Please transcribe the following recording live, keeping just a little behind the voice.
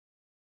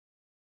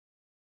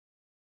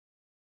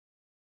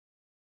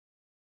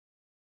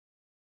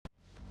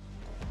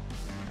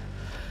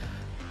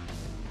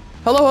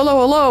Hello, hello,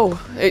 hello!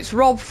 It's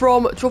Rob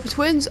from Trophy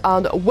Twins,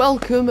 and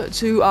welcome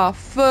to our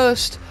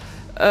first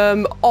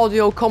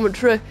audio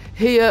commentary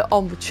here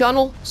on the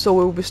channel. So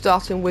we'll be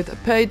starting with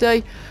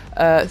Payday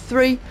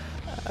 3.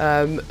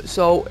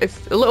 So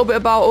if a little bit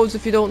about us,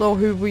 if you don't know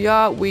who we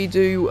are, we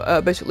do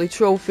basically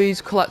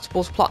trophies,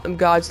 collectibles, platinum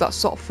guides, that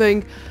sort of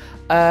thing.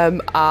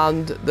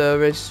 And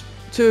there is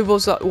two of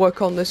us that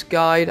work on this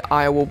guide.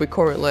 I will be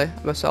currently,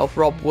 myself,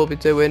 Rob, will be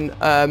doing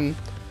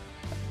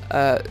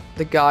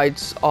the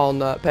guides on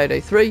Payday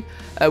 3.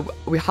 I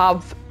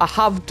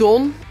have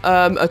done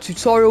a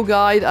tutorial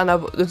guide, and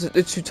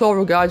the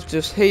tutorial guide's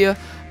just here,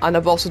 and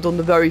I've also done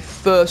the very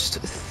first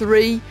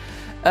 3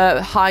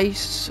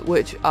 heists,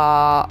 which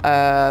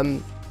are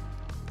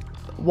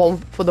one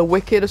for the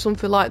Wicked or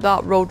something like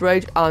that, Road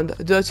Rage and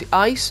Dirty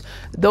Ice.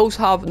 Those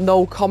have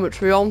no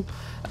commentary on,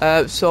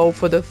 so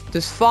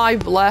there's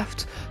 5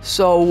 left.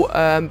 So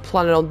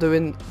planning on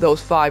doing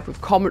those 5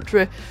 with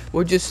commentary.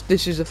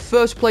 This is the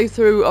first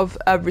playthrough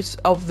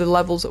of the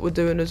levels that we're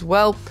doing as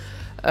well.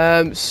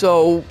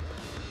 So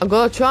I'm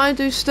gonna try and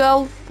do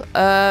stealth.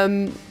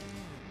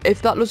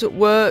 If that doesn't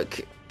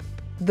work,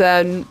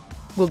 then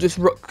we'll just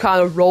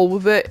kind of roll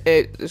with it.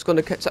 It's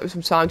gonna take me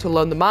some time to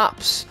learn the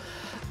maps,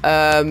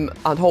 and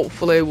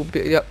hopefully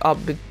I'll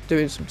be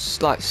doing some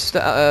like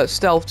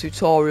stealth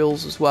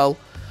tutorials as well.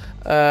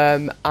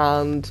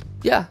 And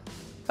yeah.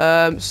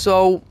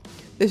 So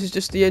this is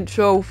just the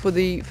intro for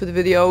the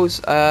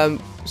videos.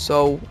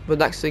 So the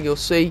next thing you'll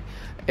see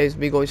is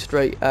me going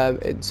straight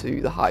into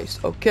the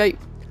heist. Okay,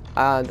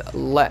 and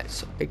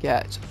let's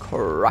get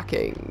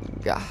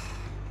cracking.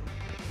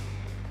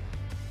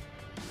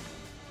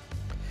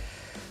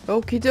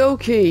 Okie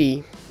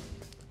dokie.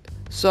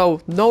 So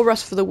no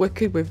rest for the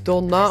Wicked. We've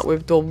done that.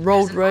 We've done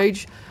Road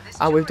Rage,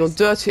 and we've done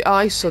Dirty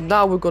Ice. So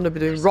now we're going to be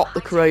doing Rock the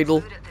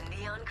Cradle.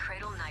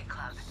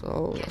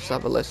 So let's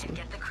have a listen.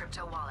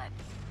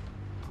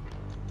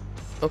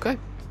 Okay.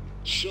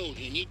 So,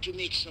 you need to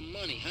make some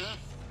money, huh?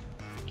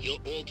 Your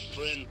old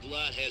friend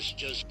Vlad has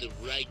just the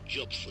right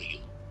job for you.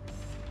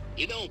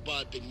 You know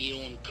about the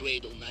Neon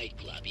Cradle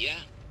nightclub, yeah?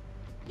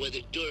 Where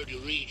the dirty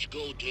rich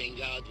go to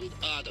hang out with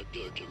other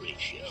dirty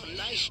rich. You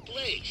know, nice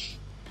place.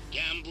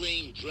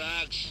 Gambling,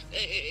 drugs,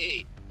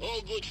 hey,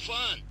 all good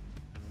fun.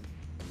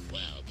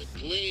 Well, the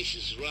place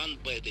is run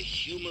by the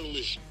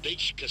humorless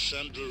bitch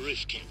Cassandra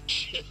Rifkin.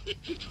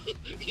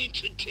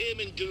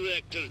 Entertainment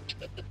director.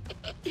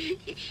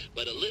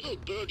 But a little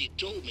birdie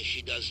told me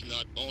she does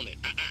not own it.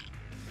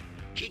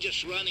 She's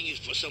just running it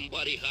for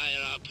somebody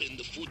higher up in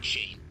the food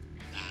chain.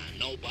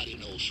 Nobody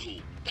knows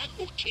who. But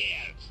who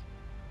cares?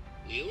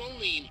 The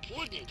only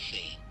important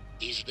thing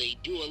is they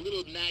do a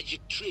little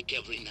magic trick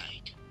every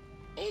night.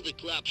 All the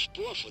club's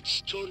profits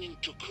turn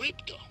into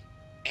crypto,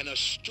 and are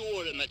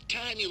stored in a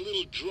tiny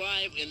little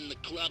drive in the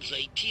club's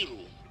IT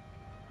room.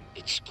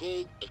 It's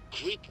called a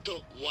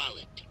crypto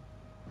wallet.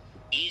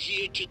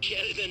 Easier to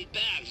carry than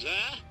bags,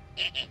 huh?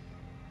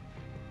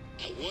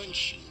 I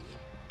want you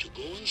to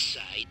go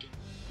inside,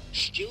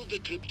 steal the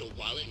crypto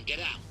wallet, and get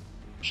out.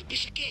 It's a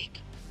piece of cake.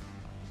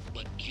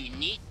 But you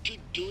need to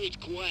do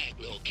it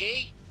quietly,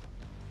 okay?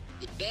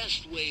 The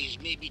best way is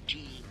maybe to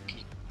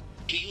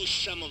use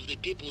some of the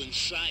people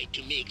inside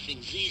to make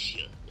things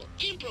easier. Well,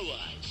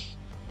 improvise.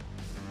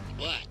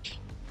 But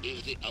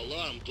if the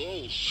alarm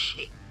goes,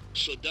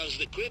 so does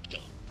the crypto.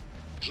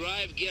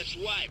 Drive gets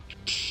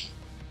wiped. Psst.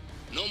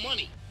 No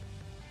money.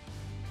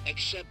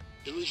 Except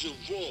there is a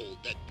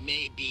vault that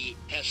maybe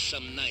has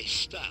some nice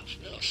stuff.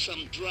 You know,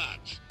 some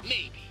drugs.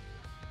 Maybe.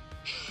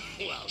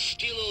 Well,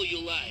 steal all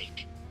you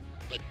like.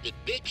 But the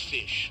big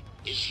fish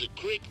is the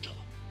crypto.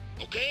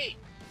 Okay?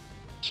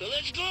 So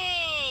let's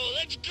go!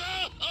 Let's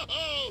go!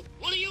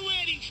 What are you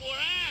waiting for,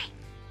 huh?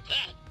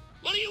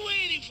 What are you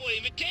waiting for?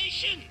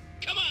 Invitation?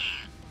 Come on!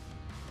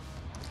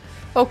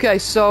 Okay,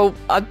 so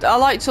I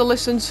like to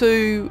listen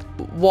to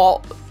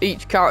what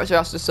each character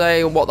has to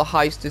say and what the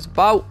heist is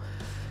about.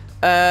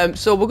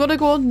 So we're going to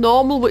go on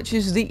normal, which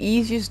is the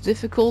easiest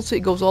difficulty.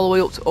 It goes all the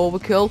way up to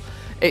overkill.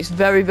 It's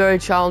very, very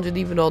challenging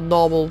even on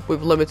normal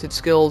with limited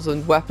skills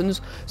and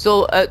weapons.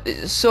 So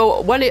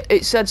when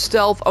it said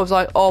stealth, I was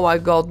like, oh my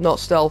god, not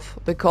stealth,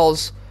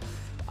 because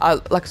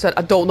like I said,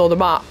 I don't know the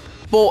map.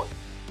 But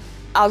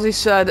as he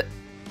said,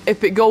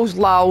 if it goes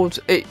loud,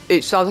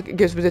 it sounds like it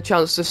gives me the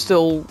chance to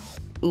still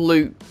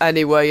loot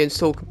anyway and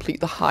still complete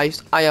the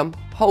heist. I am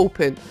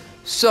hoping.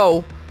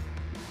 So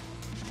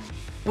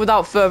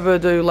without further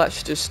ado,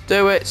 let's just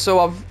do it.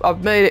 So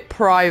I've made it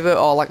private,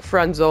 or like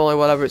friends only,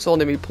 whatever. It's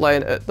only me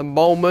playing at the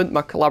moment.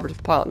 My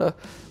collaborative partner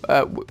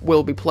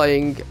will be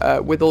playing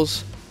with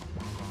us,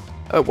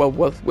 well,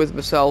 with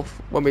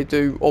myself when we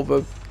do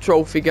other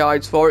trophy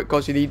guides for it,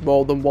 because you need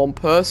more than one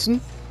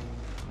person.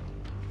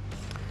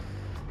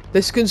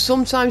 This can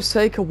sometimes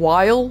take a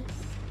while,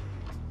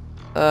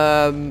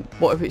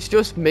 but if it's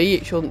just me,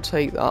 it shouldn't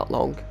take that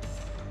long.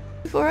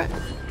 For it,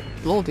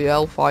 bloody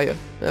hell, fire!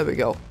 There we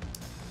go.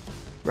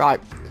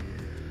 Right.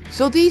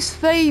 So these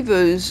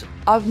favors,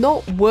 I've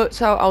not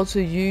worked out how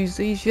to use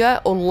these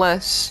yet,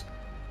 unless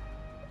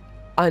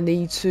I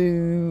need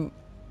to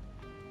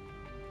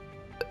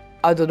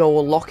I don't know,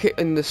 unlock it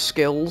in the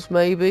skills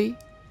maybe.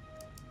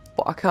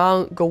 But I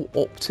can't go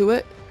up to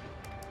it.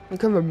 I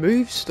can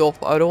remove stuff,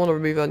 but I don't want to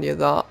remove any of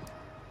that.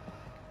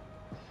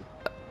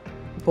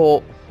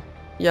 But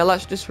yeah,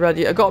 let's just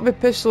ready. I got my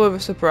pistol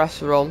with a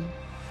suppressor on.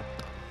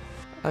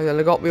 And then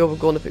I got my other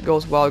gun if it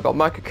goes well. I got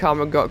micro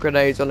camera, got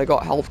grenades, and I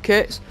got health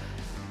kits.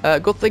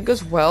 Good thing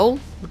as well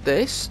with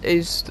this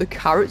is the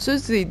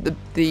characters,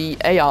 the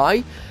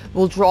AI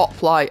will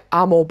drop like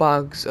ammo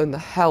bags and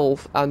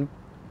health and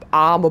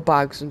armor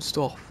bags and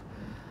stuff.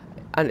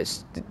 And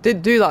it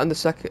did do that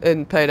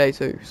in Payday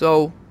 2,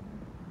 so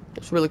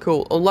it's really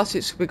cool. Unless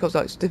it's because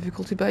that's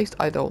difficulty based,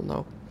 I don't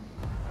know.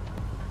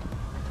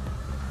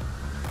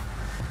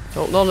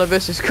 Oh, none of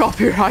this is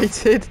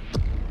copyrighted.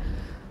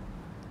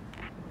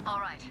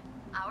 Alright,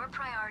 our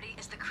priority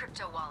is the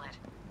crypto wallet.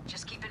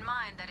 Just keep in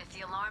mind that if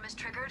the alarm is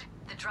triggered,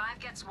 the drive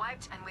gets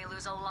wiped and we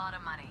lose a lot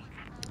of money.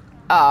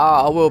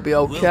 Ah, we'll be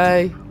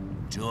okay.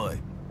 Joy.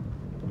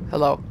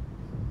 Hello.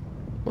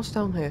 What's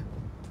down here?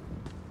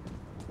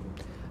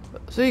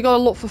 So you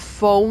gotta look for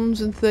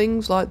phones and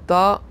things like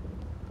that.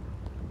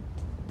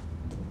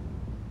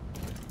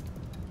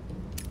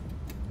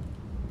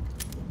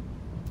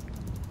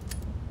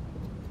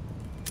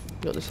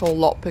 Got this whole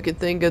lock picking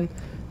thing, and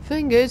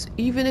thing is,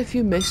 even if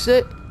you miss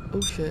it,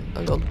 oh shit,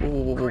 hang on.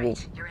 Whoa.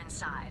 Great, you're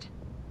inside.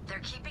 They're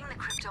keeping the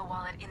crypto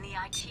wallet in the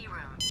IT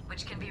room,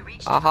 which can be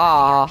reached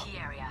Aha. from the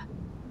VIP area.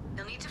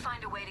 You'll need to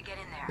find a way to get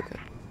in there. Okay.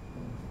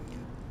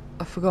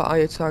 I forgot I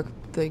attack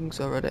things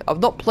already. I've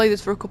not played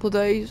this for a couple of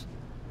days.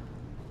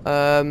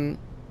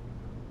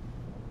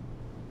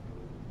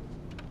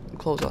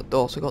 Close that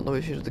door so I got no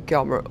issues with the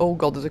camera. Oh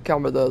god, there's a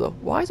camera there though.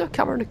 Why is there a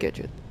camera in the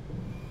kitchen?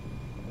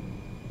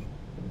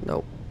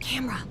 No.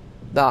 Camera.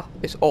 Nah,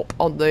 it's up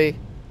on the...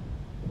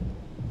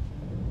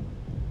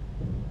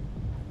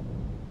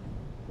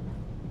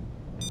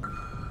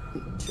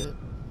 Shit.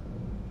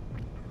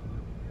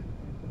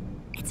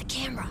 It's a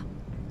camera.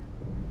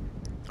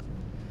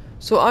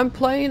 So I'm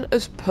playing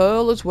as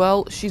Pearl as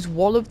well. She's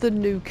one of the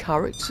new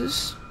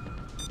characters.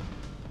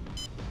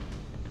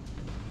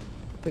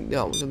 I think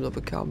that was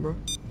another camera.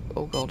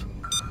 Oh god.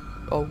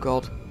 Oh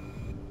god.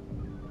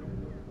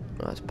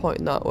 That's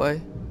pointing that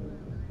way.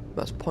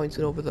 That's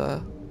pointing over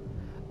there.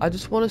 I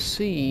just want to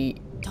see...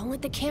 Don't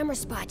let the camera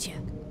spot you.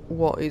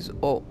 What is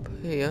up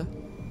here.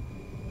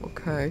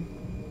 Okay.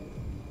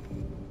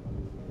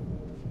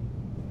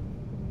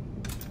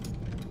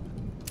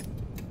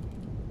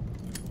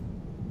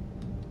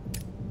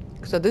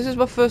 So this is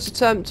my first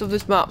attempt of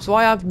this map, so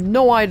I have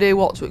no idea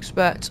what to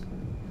expect.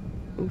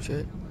 Oh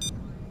shit.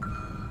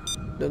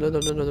 No.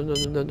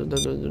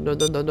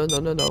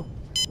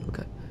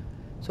 Okay.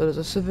 So there's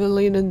a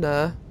civilian in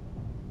there.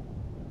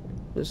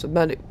 There's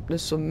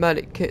some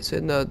medic kits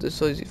in there.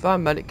 So you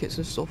find medic kits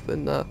and stuff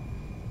in there.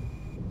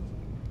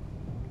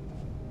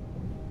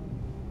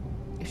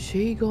 Is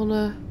she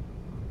gonna...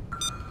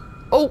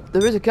 Oh,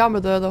 there is a camera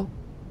there though.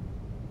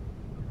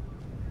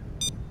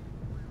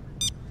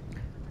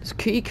 There's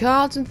key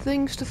cards and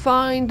things to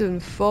find,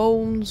 and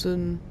phones,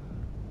 and...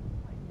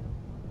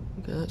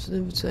 Okay, that's an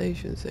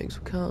invitation thing, so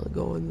we can't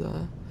go in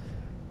there.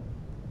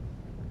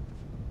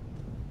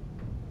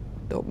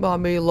 Don't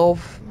mind me,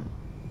 love.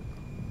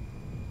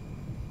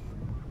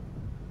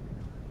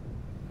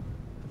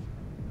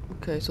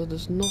 Okay, so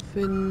there's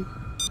nothing...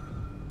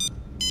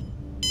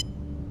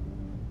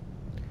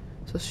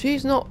 So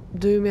she's not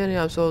doing me any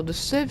harm, so the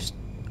civs...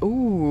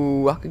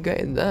 Ooh, I can get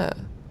in there.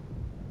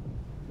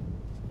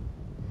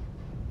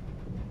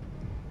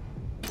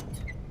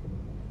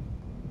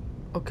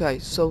 Okay,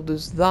 so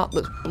there's that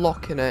that's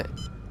blocking it.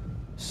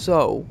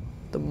 So,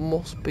 there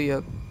must be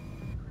a...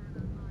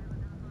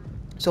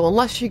 So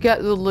unless you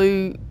get the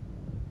loot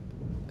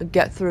and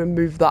get through and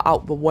move that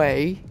out the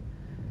way,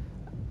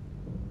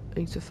 I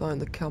need to find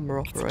the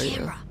camera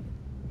operator.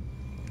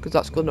 Because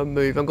that's going to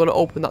move. I'm going to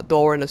open that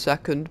door in a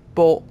second,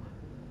 but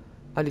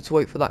I need to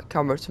wait for that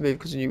camera to move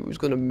because I knew it was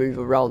going to move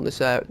around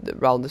this area,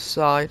 around this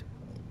side.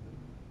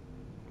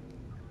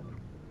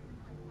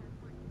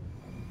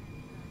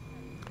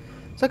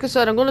 So like I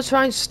said, I'm going to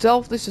try and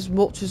stealth this as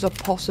much as I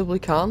possibly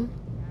can.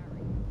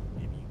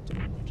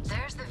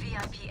 There's the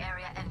VIP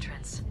area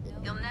entrance.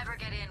 You'll never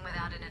get in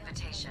without an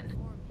invitation.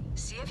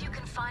 See if you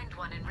can find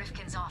one in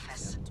Rifkin's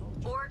office.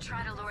 Or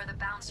try to lure the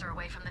bouncer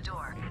away from the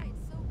door.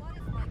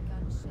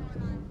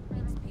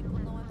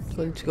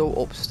 So I need to go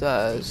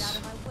upstairs.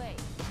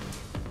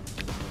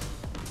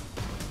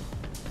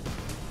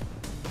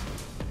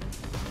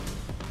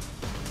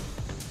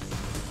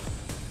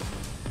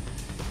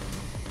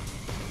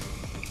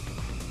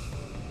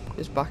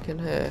 It's back in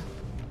here.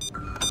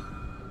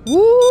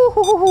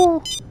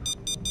 Woo!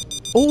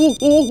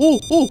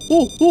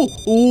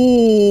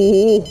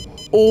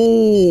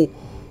 Oh!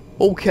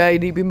 Okay,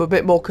 need to be a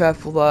bit more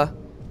careful there.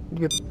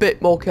 Need to be a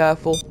bit more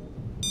careful.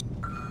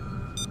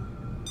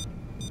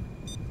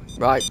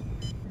 Right.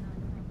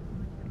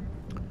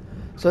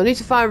 So I need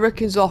to find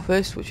Rickin's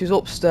office, which is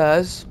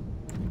upstairs.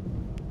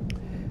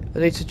 I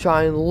need to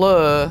try and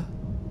lure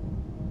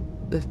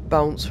this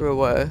bouncer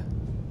away.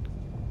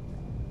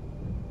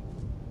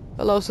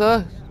 Hello,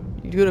 sir.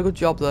 You're doing a good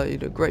job there. You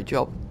did a great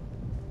job.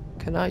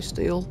 Can I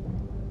steal?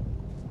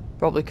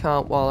 Probably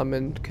can't while I'm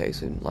in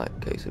casing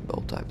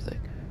mode type thing.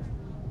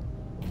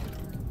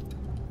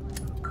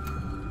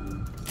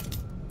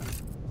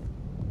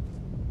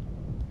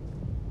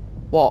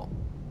 What?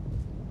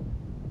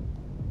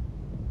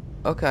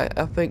 Okay,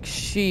 I think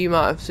she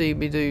might have seen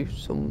me do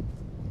some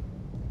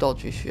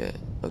dodgy shit.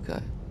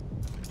 Okay.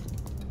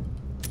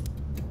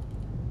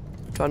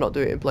 Try not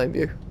to do it in plain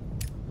view.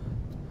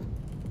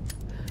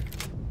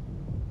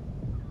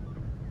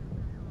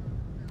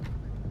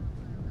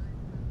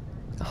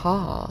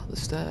 Aha, the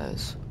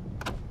stairs.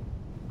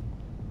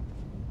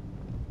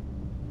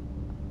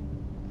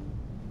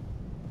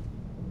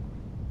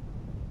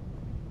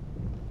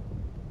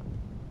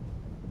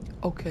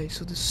 Okay,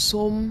 so there's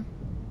some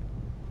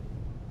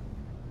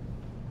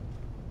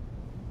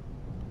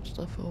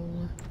stuff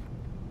only.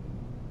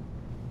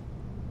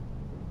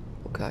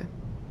 Okay.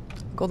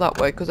 Go that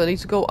way because I need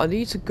to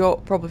go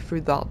probably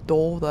through that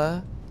door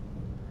there.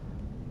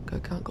 Okay, I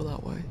can't go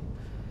that way.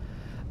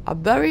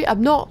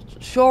 I'm not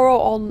sure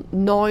on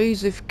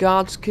noise if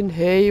guards can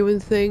hear you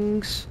and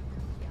things.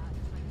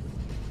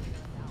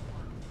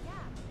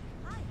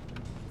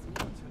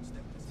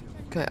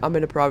 Okay, I'm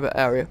in a private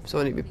area, so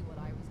I need to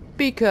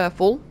be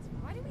careful.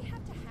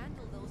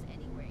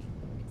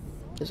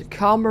 There's a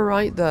camera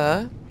right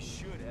there.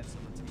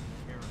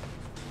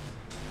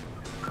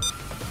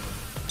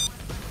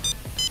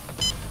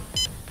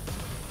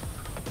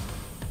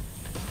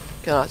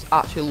 Okay, that's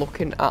actually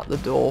looking at the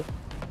door.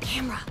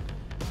 Camera.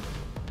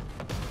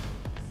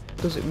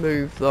 Does it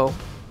move though?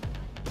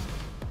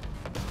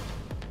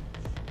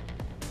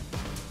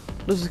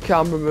 Does the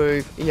camera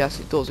move? Yes,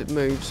 it does. It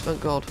moves.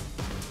 Thank God.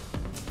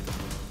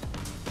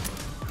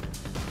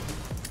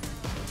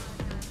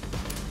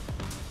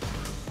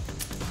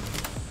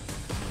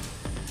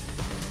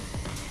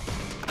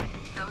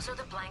 Those are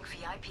the blank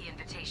VIP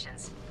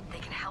invitations. They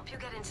can help you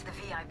get into the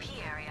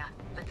VIP area,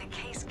 but the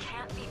case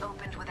can't be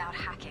opened without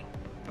hacking.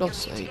 You'll need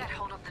to get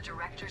hold of the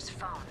director's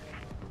phone.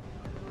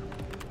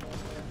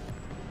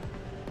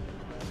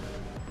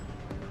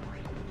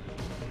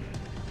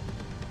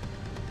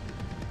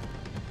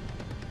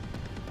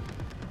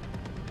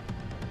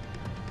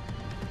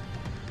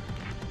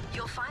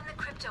 You'll find the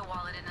crypto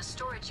wallet in a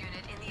storage unit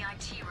in the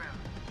IT room.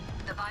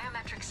 The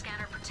biometric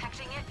scanner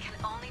protecting it can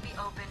only be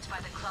opened by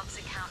the club's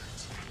accountant.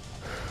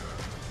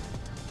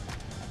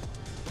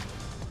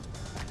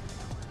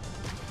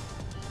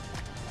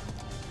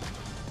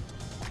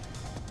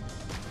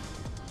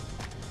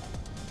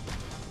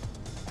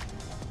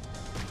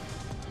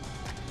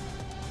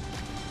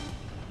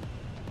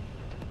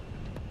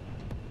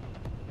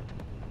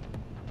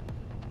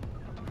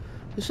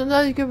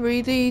 Sometimes you can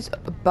read these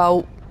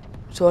about.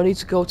 So I need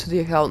to go to the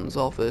accountant's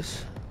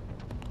office.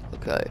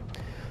 Okay.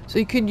 So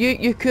you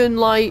can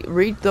like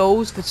read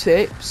those for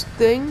tips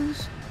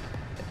things.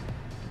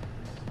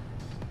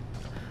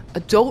 I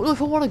don't know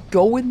if I want to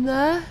go in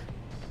there.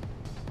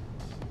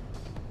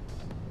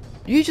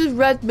 You just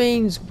red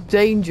means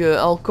danger.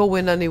 I'll go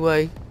in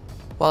anyway.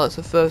 Well, it's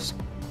the first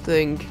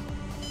thing.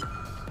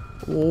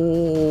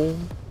 Oh,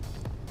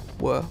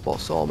 where?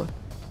 What saw me?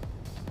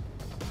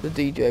 The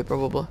DJ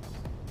probably.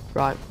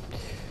 Right.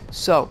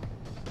 So.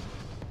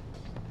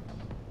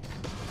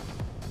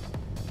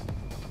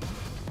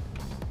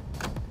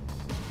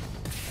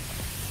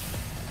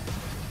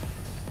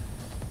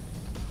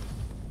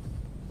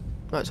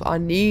 Right, so I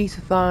need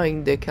to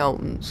find the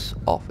accountant's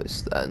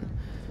office then.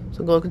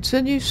 So I'm going to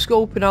continue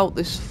scoping out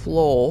this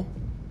floor,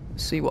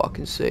 see what I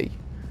can see,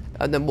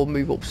 and then we'll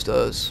move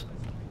upstairs.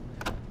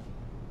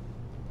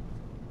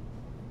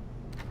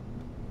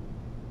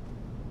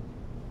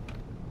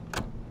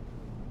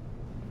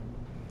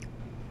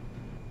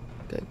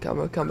 Okay,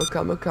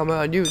 camera.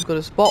 I knew it was going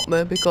to spot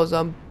me because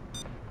I'm...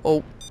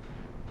 Oh.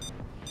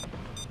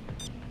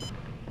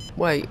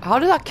 Wait, how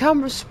did that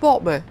camera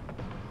spot me?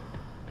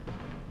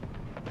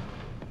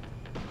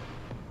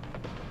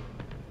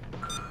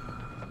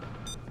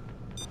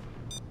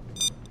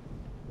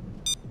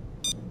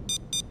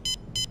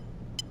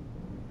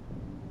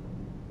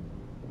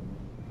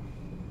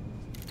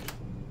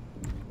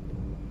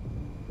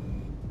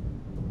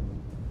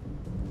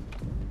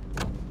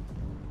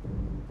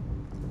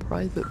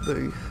 Private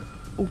booth.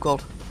 Oh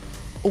God.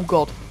 Oh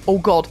God. Oh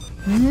God.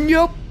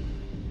 Nope.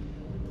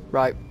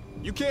 Right.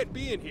 You can't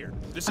be in here.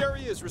 This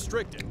area is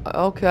restricted.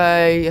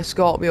 Okay,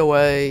 escort me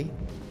away.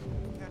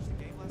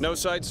 No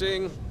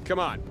sightseeing? Come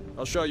on,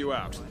 I'll show you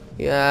out.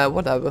 Yeah,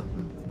 whatever.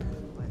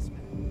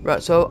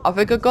 Right, so I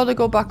think I gotta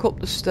go back up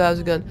the stairs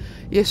again.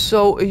 Yeah,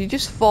 so if you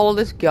just follow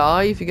this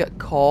guy if you get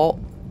caught.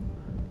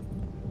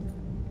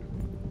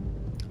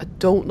 I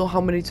don't know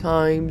how many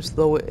times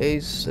though it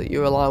is that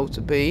you're allowed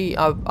to be.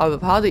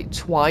 I've had it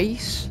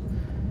twice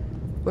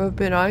where I've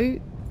been out.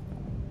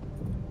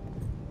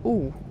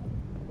 Ooh.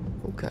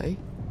 Okay.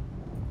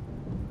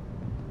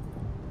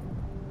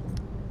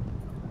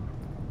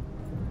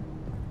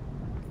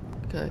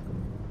 Okay.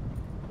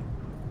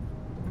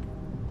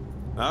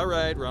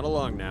 Alright, run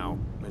along now.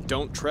 And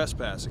don't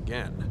trespass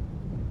again.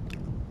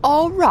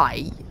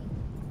 Alright.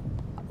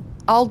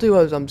 I'll do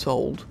as I'm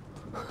told.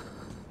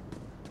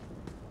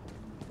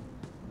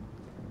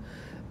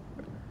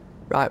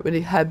 Right, we need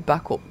to head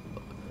back up.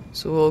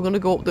 So we're gonna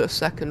go up to the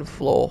second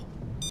floor.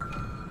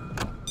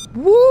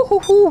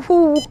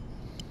 Woo-hoo-hoo-hoo!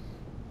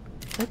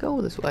 Did I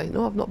go this way?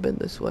 No, I've not been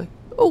this way.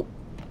 Oh!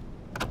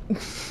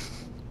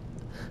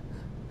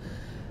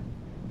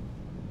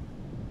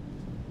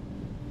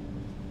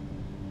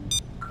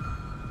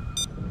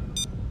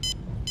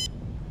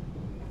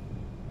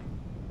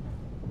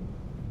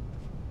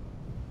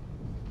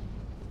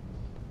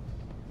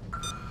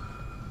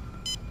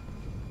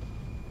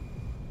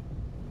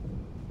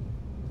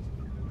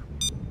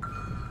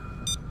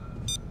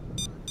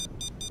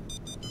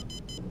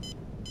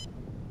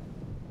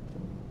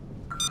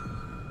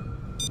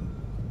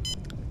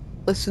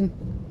 Listen,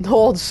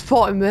 no one's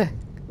spotting me.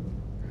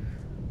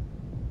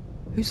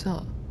 Who's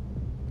that?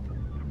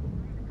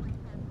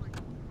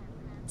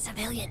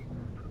 Civilian.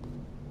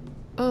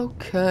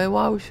 Okay,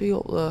 why was she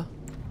up there?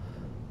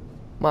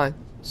 Mine.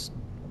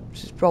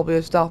 She's probably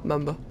a staff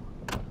member.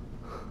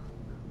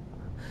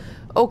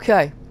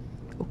 Okay.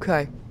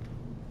 Okay.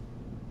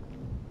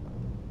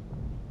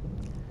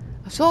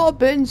 I've sort of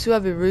been to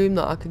every room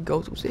that I could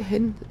go to. Was it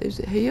in? Is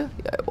it here?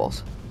 Yeah, it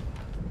was.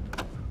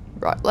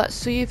 Right, let's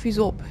see if he's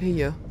up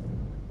here.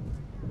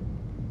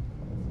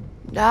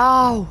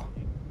 No!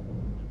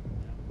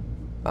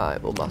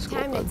 Right, we'll mask up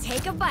Time then. to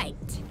take a bite.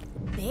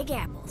 Big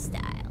Apple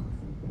style.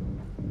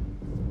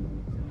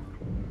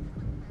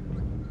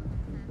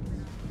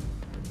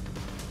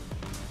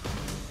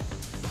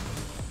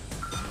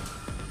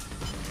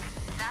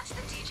 That's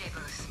the DJ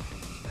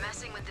booth.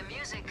 Messing with the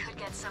music could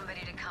get somebody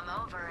to come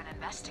over and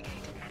investigate.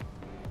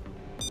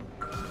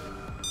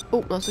 Oh,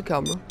 that's a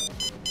camera.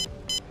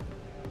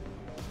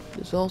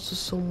 There's also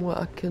somewhere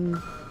I can...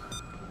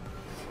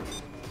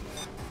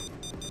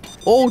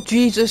 Oh,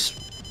 Jesus!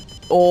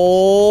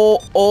 Oh,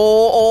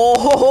 oh,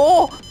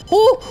 oh, oh,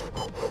 oh!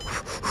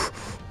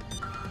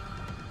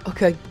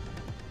 Okay.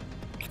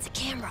 It's a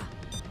camera.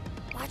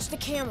 Watch the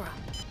camera.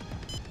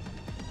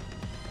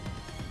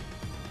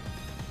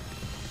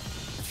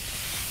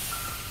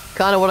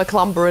 Kinda wanna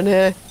clamber in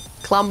here.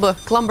 Clamber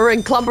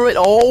in.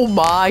 Oh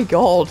my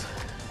god.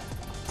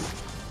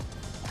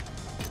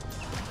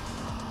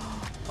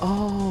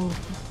 Oh.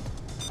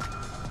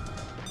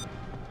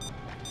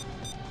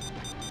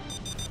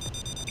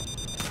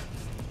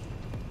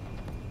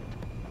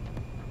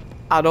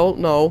 I don't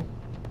know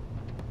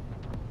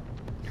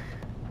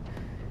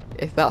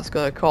if that's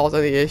gonna cause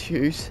any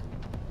issues.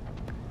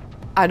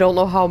 I don't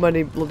know how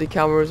many bloody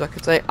cameras I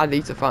could take. I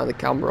need to find the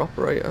camera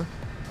operator.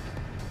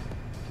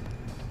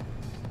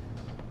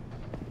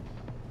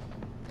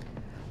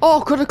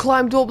 Oh, could have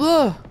climbed up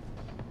there.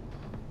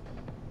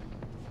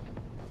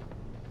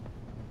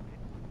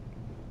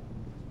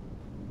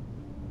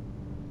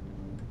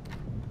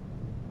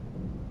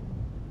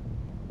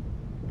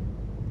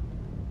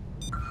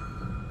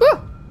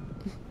 Ah!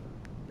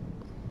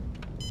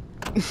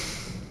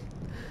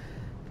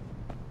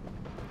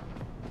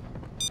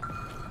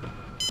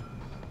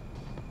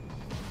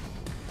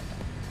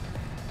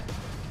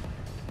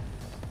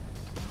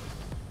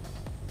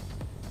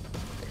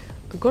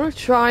 I'm gonna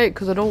try it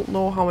because I don't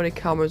know how many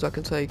cameras I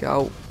can take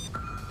out.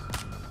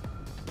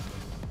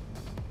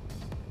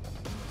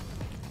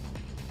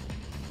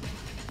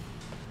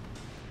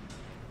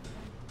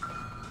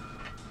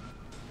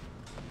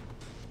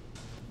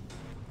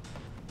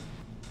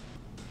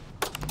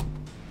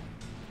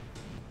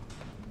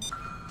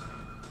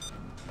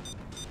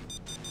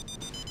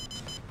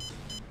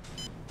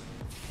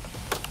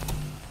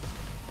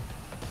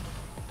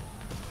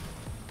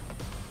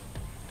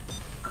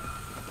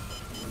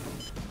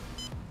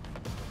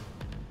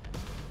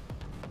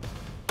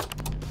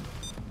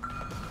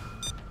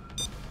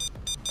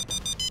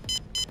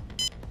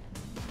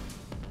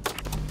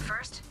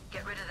 First,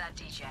 get rid of that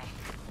DJ.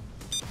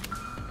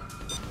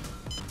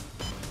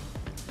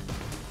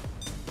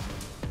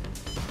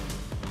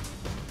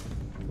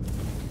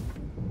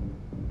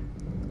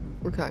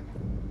 Okay.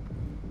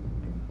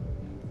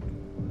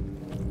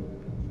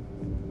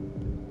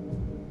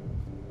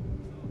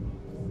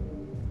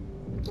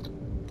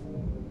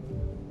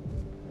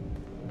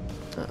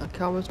 A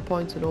camera's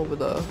pointing over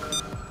there.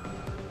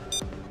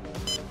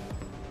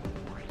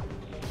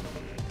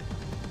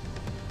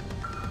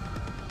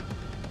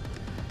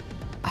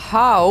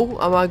 How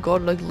am I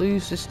gonna like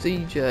lose this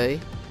DJ?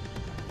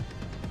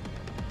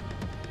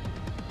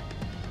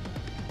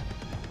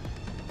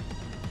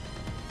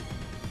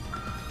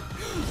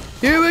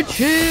 You a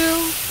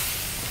chill.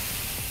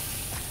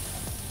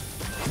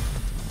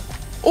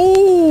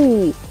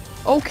 Oh,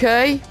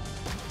 okay.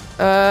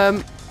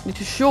 Need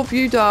to shove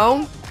you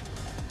down.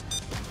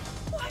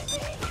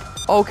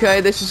 Okay,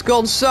 this has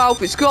gone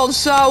south. It's gone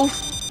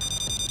south.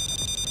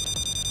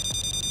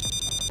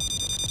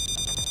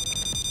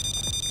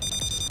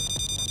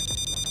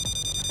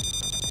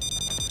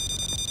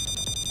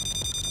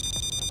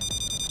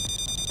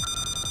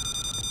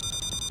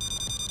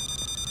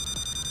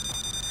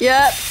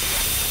 Yep,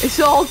 it's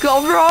all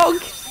gone wrong.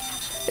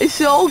 It's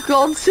all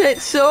gone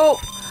tits up.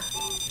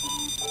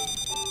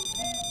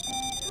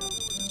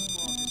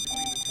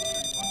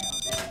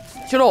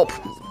 Shut up.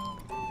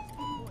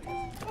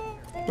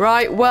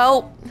 Right,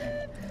 well.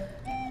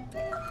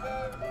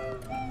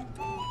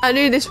 I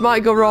knew this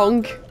might go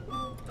wrong.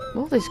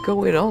 What is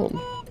going on?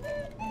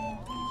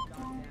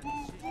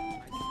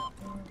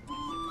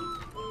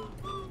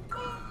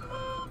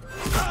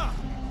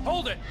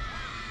 Hold it!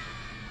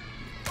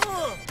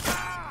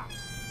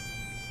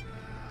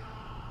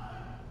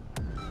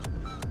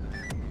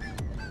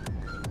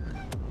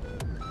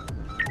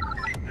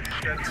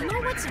 Do you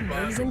know what's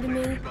amazing to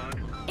me?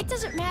 It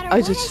doesn't matter I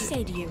what I just-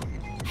 say to you.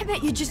 I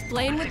bet you're just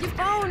playing with your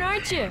phone,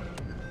 aren't you?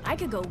 I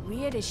could go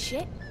weird as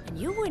shit, and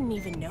you wouldn't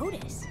even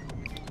notice.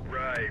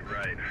 Right.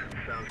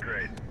 Sounds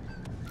great.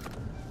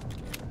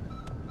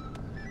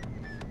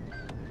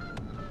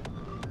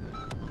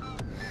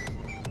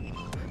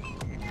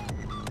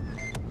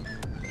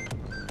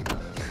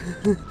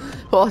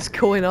 What's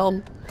going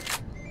on?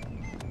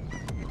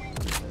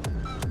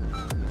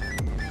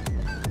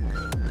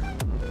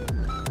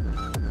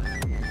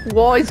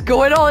 What is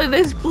going on in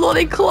this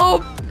bloody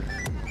club?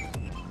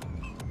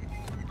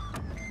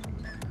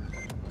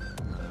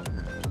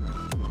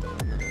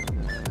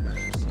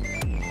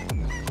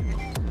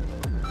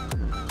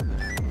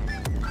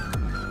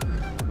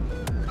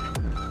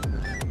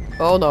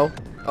 Oh no.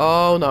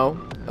 Oh no.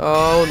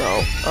 Oh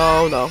no.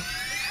 Oh no.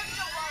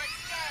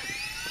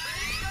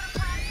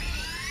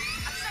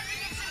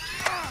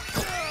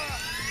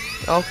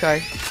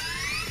 Okay.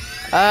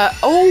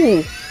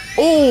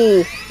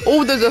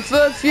 Oh, there's a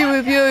fair few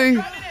of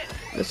you.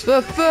 There's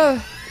fair.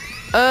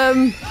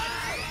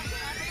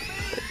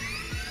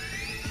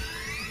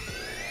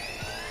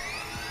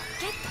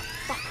 Get the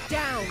fuck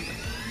down!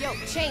 Yo,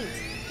 chains!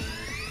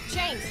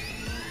 Chains!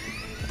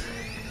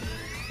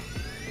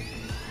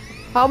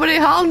 How many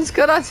hands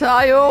can I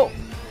tie up?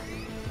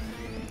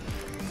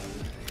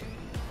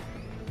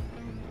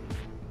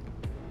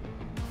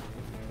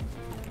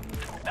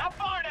 Not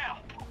far now.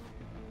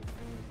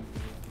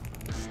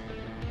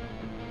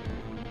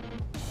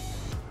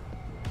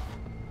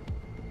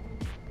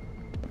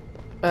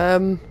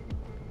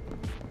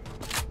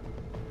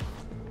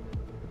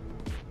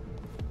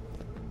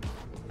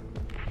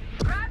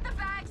 Grab the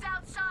bags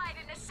outside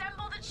and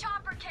assemble the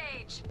chopper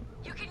cage.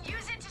 You can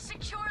use it to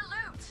secure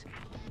loot.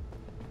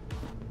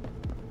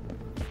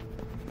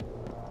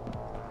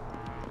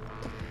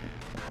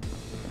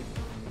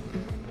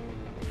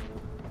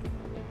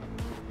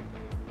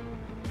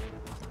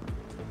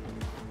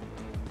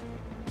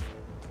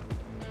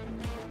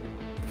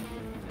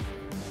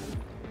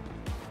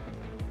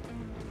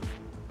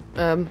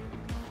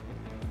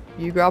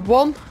 You grab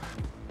one.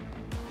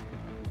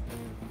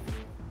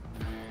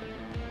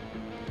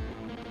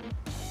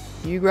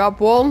 You grab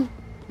one.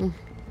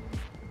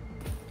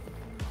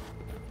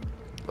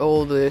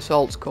 Oh, the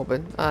assault's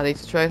coming. I need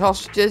to trade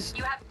hostages.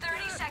 You have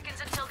 30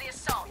 seconds until the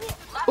assault.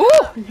 Left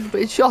Oh,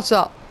 been shot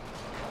at.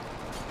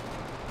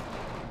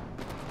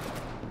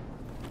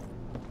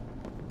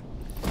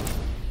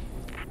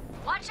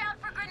 Watch out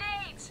for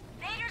grenades.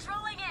 Naders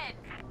rolling in.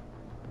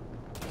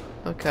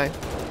 Okay.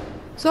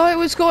 So it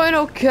was going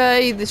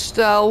okay, the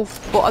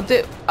stealth, but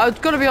I was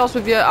gonna be honest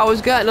with you, I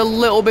was getting a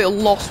little bit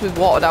lost with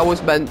what I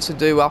was meant to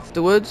do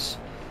afterwards.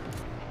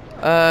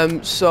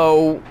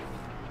 So,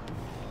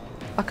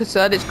 like I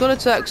said, it's gonna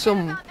take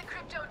some... About the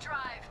crypto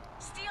drive.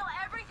 Steal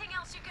everything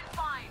else you can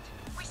find.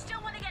 We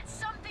still want to get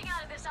something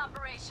out of this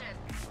operation.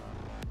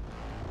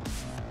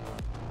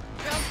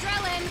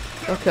 Drilling!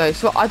 Okay,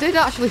 so I did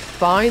actually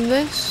find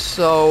this,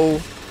 so...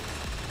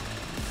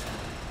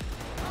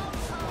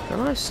 Can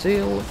I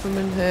steal from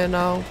in here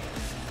now?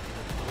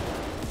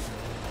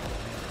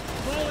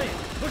 Fall in.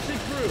 Pushing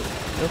through.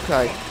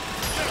 Okay.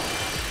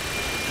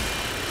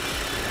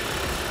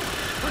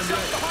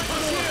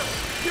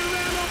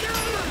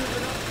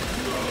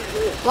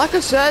 Like I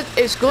said,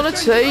 it's gonna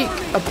take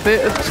a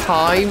bit of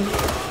time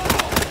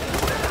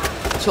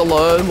to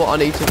learn what I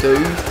need to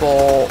do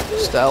for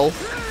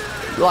stealth.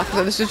 Like I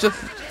said, this is a...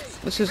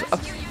 Rescue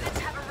units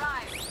have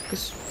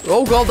arrived.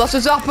 Oh god, that's a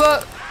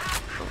zapper!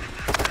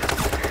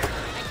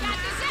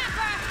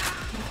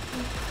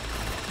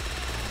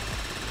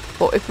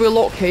 But if we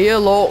look here,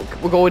 look,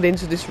 we're going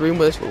into this room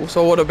with this,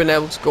 so I would have been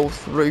able to go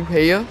through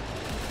here.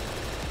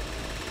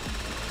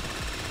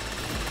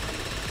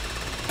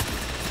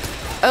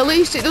 At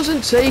least it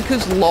doesn't take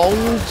us long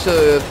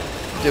to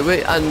do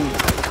it, and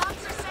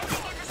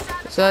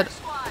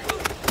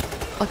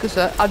like I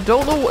said, I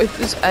don't know if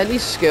there's any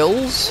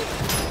skills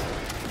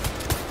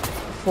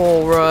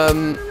for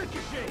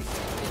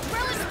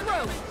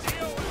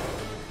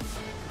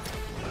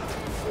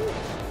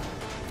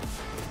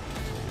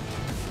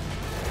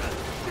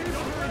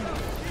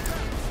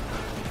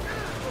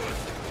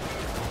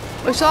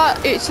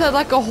It said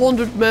like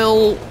 100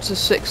 mil to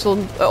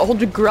 600,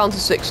 100 grand to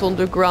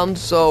 600 grand,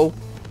 so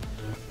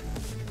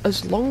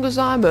as long as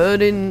I'm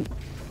earning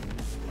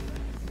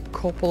a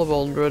couple of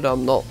hundred,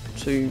 I'm not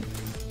too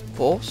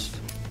fussed.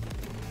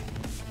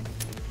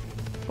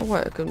 Oh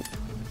wait, I can,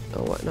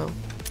 oh wait, no.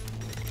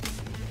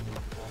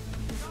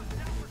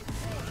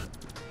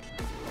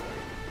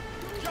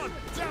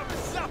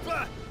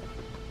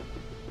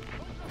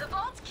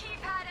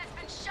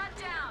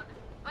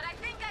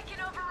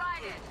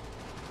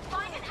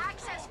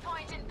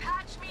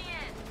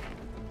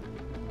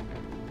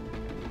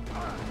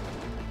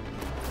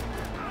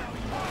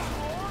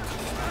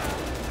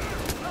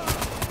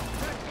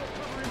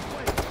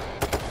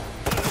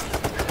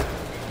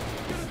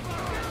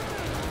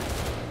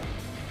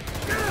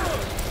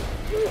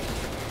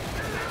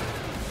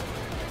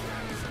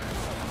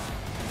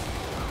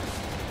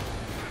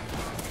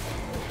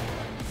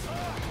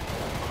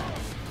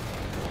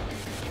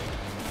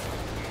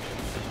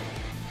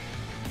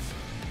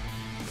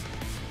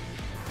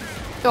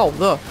 Oh,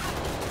 no.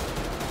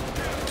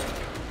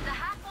 The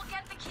hack will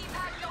get the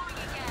keypad going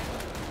again.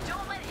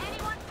 Don't let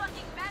anyone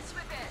fucking mess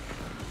with it.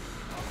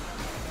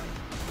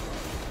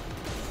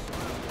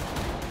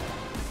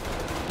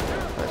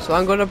 Right, so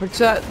I'm gonna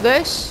protect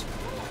this.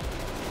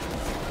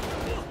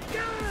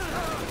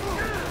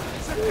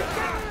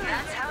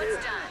 That's how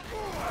it's done.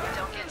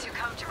 Don't get too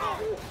comfortable.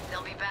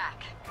 They'll be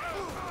back.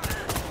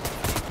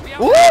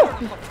 Woo!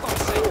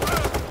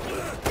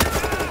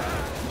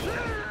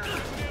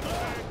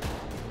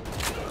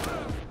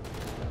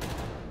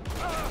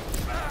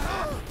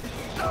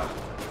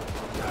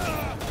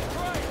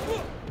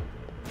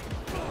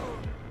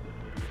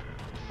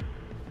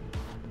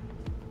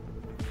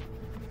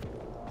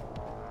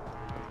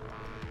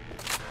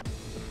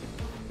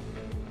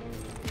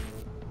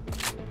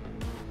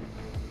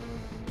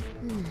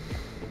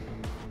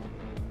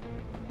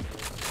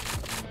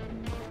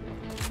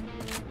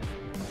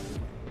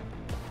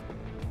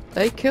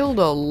 They killed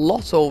a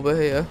lot over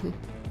here.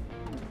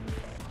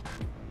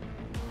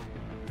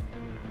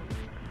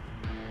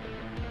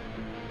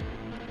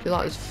 I feel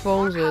like there's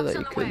phones here that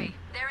you can...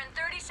 They're in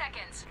 30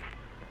 seconds.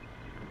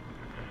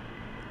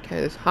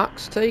 Okay, this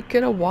hack's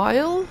taking a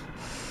while.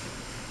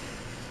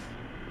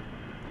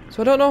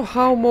 So I don't know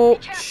how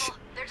much... Careful,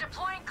 they're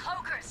deploying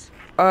cloakers.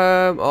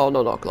 Oh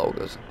no, not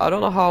cloakers. I don't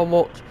know how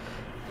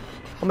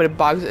many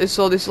bags it is.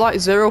 So this like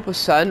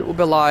 0% will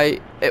be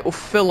like, it will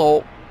fill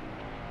up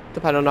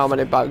depending on how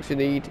many bags you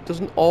need. It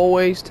doesn't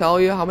always tell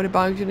you how many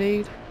bags you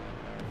need.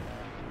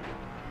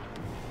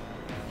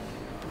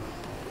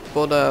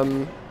 But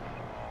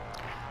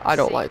I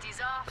don't like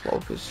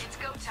cloakers. It's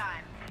go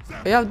time.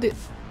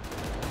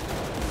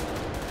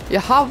 You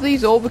have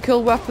these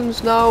overkill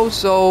weapons now,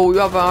 so you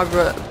have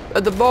either,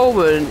 at the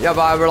moment, you have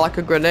either like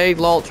a grenade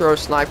launcher or a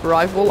sniper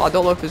rifle. I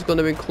don't know if it's going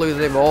to include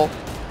anymore,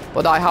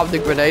 but I have the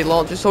grenade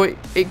launcher, so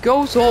it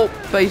goes up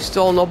based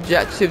on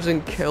objectives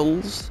and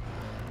kills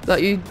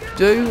that you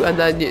do, and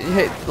then you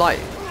hit like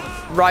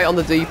right on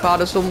the D-pad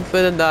or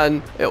something, and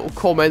then it will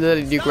come in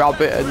and you grab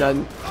it, and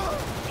then...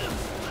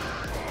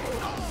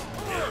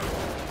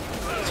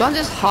 So I'm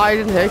just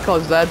hiding here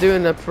because they're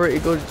doing a pretty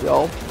good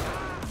job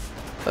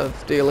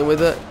of dealing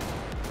with it.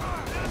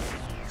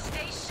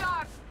 Stay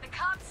sharp. The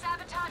cop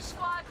sabotage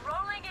squad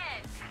rolling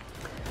in.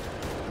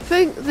 I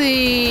think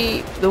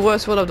the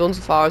worst one I've done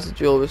so far is the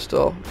jewelry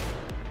store,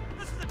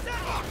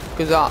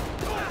 because that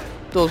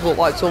does look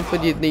like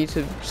something you'd need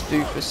to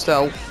do for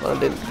stealth, and I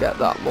didn't get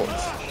that much.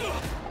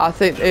 I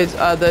think it's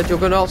the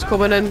juggernauts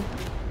coming in,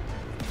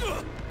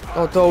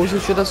 or dozer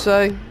should I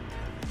say.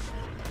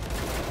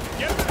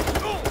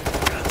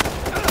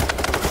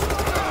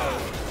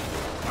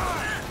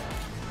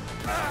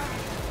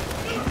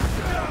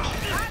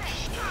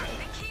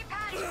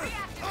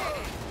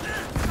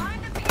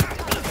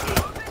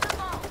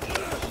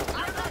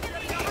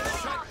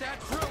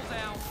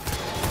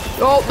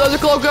 Oh, there's a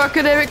cloaker, I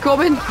can hear it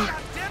coming.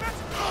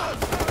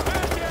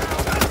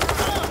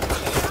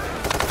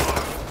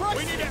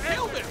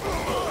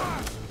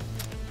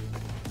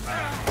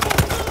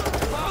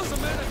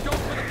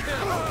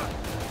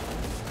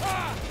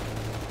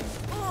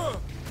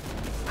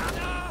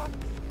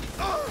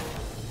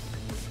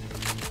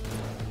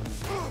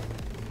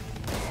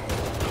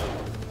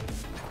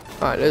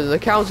 Right, there's an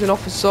accounting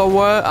office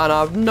somewhere, and I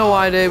have no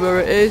idea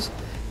where it is.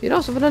 You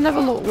know something, I never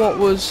looked what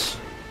was...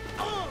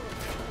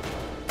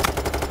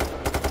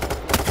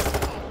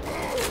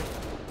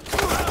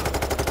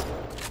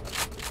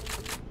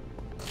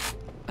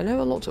 I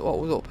never looked at what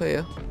was up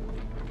here.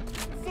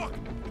 Fuck!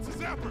 It's a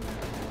zapper!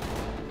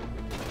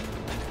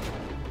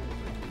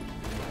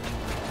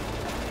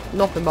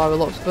 Nothing by the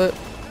looks of it.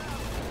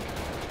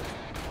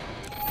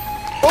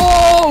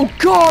 Oh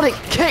god, it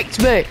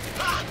kicked me!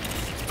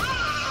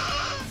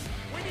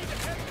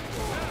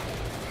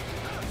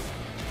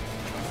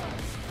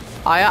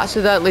 I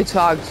accidentally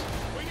tagged.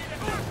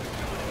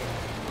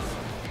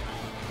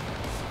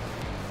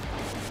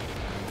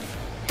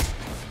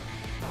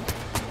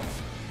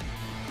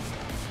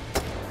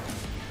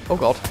 Oh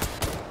god.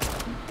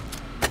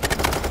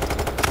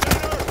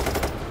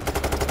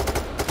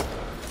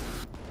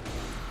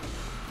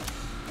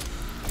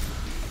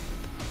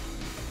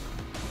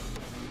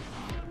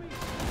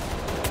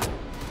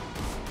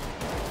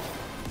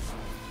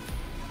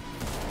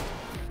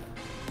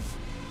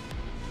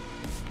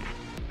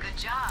 Good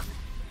job.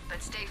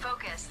 But stay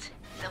focused.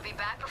 They'll be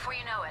back before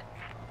you know it.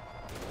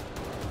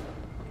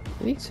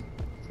 I need to...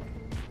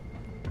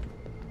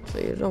 So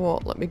you know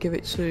what, let me give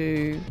it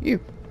to you.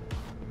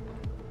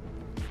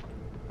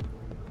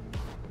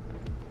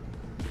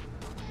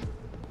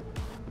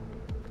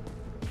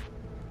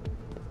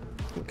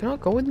 Can I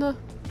go in there?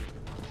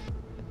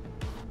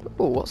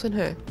 Oh, what's in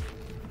here?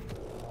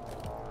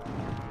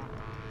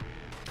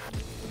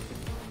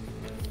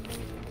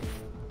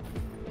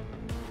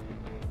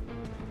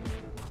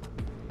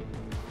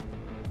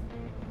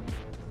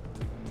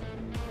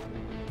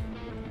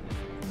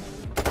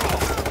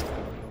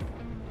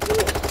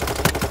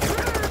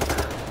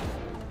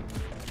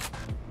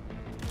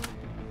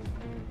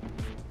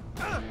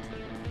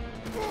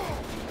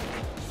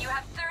 You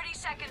have 30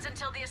 seconds.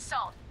 the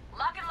assault.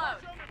 Lock and load.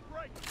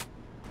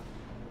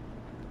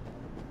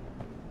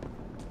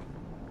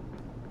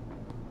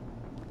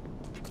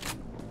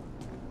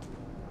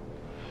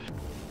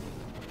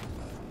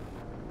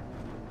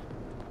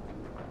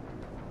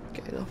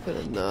 Okay, nothing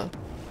in there.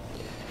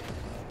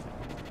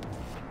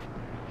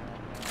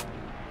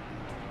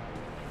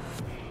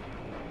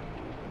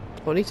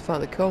 Oh, I need to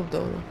find the code,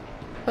 don't I?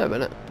 Wait a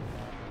minute.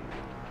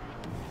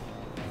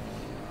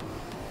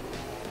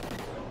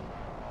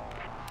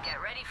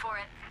 Get ready for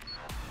it.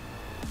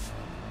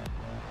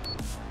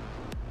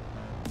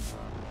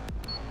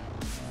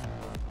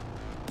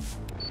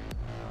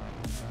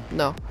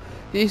 No.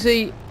 You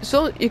see,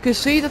 so you can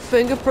see the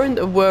fingerprint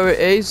of where it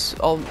is,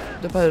 on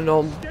depending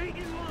on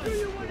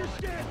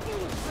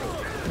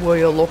where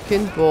you're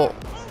looking. But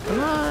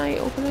can I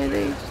open any of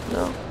these?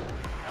 No.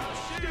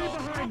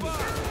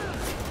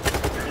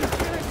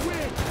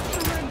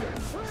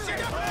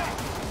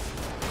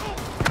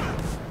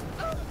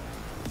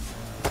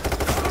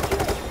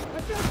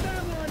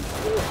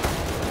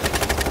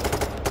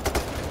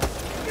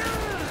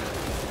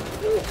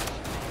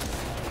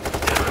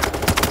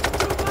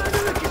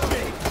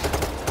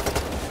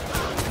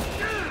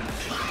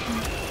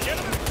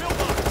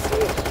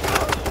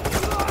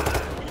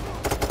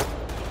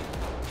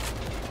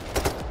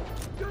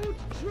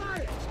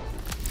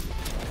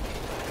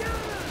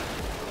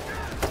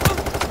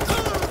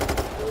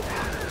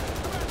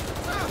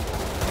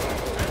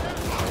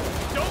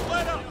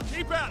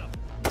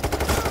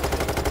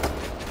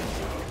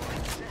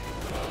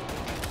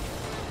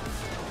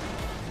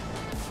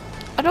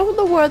 I don't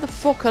know where the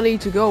fuck I need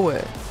to go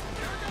with.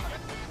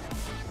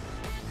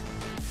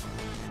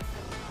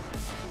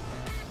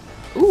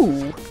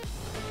 Ooh.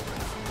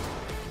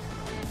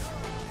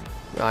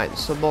 Right,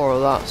 some more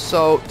of that.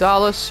 So,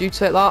 Dallas, you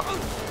take that.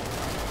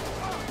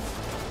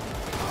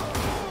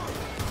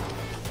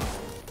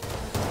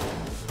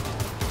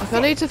 Like,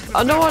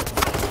 I know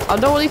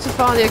I need to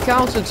find the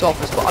accountant's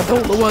office, but I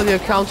don't know where the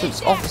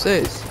accountant's office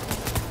is.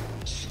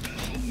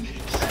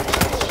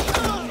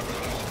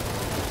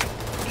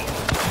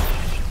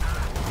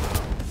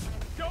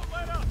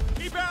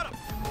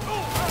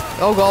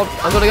 Oh god,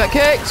 I'm gonna get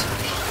kicked!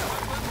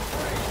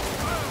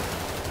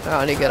 Oh,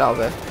 I need to get out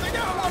of here.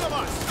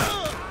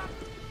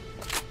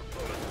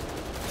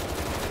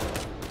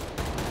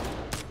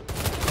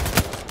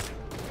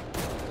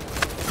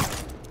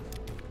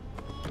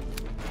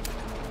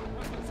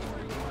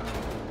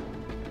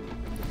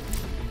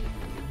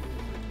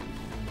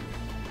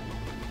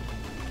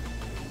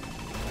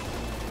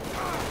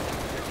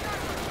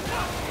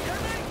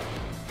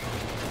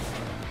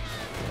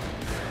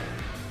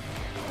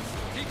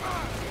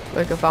 I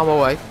think I found my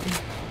way.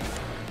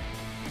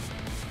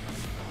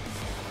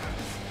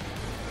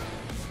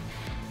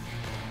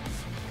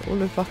 I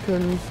wonder if I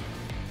can...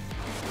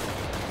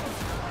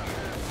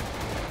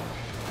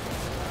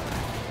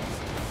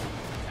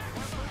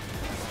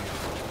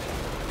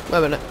 Wait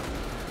a minute.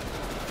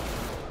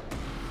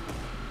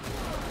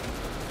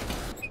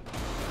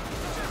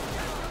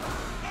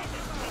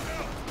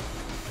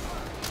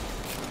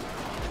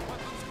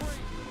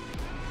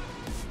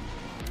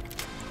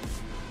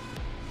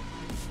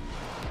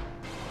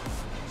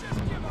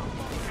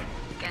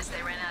 Guess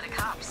they ran out of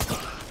cops.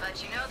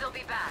 But you know they'll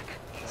be back,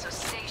 so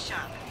stay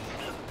sharp.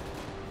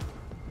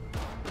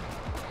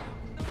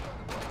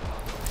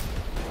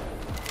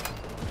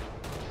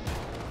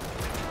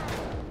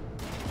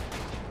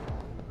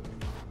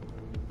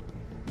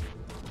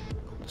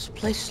 This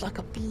place is like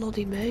a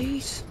bloody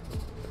maze.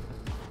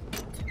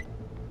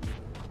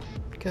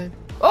 Okay.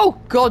 Oh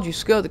god, you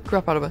scared the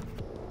crap out of me.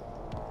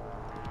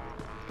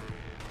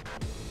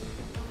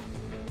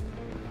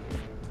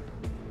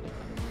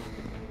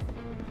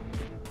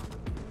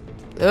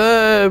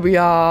 There we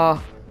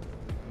are.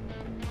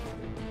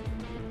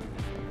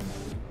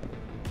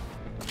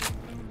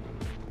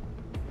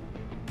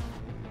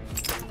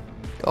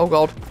 Oh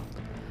god.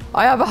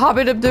 I have a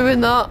habit of doing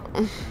that.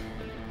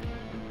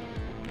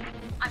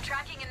 I'm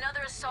tracking another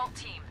assault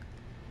team.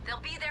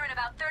 They'll be there in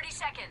about 30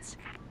 seconds.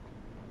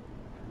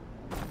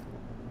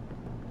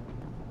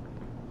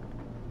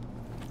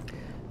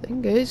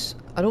 Thing is,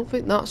 I don't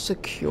think that's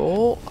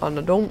secure, and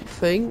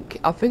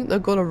I think they're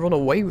gonna run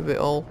away with it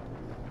all.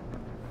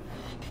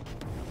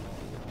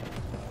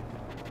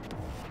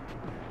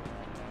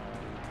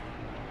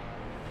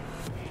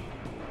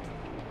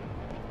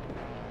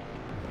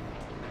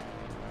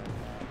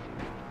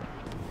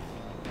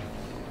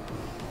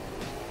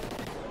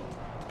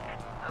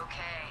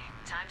 Okay,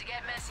 time to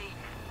get messy.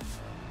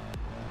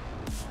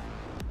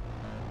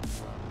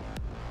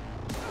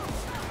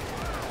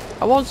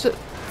 I want to...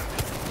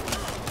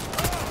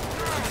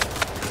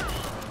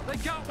 They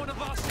got one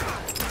of us.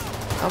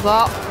 Have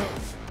that.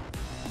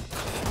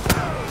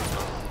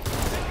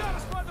 They got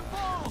us by the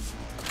balls.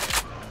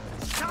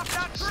 Stop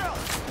that drill.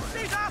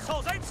 These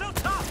assholes ain't so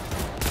tough.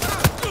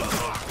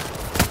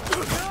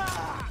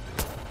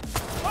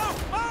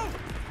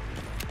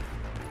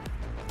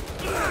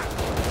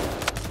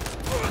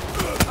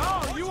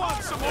 Oh, you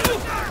want some more?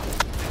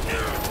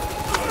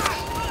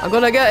 I'm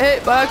gonna get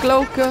hit by a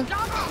cloaker.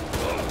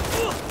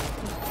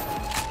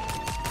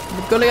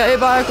 Gonna get hit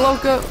by a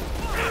cloaker.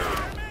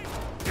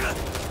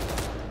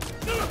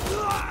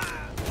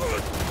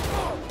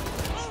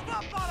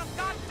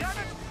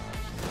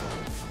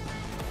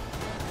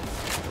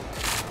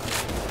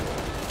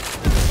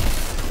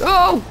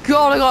 Oh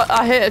god,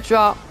 I hit a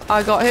trap.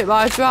 I got hit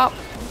by a trap.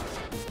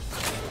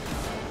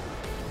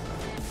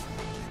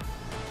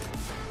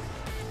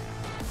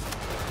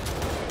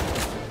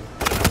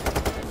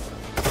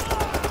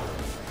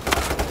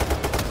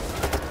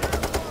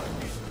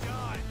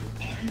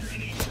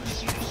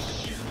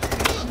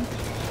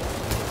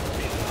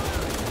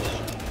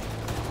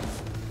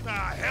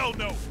 Ah, hell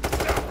no.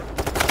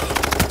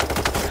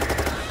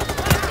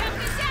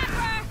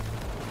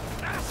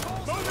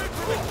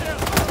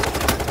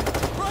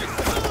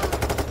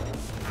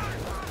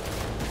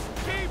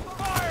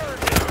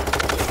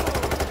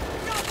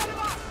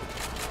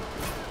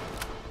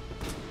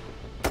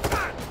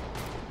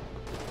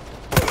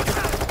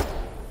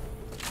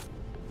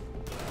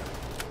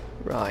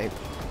 Right.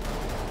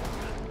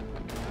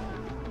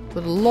 For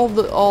the love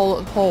that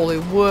all holy,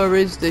 where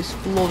is this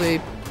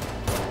bloody...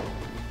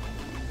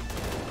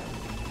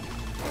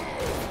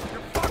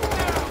 I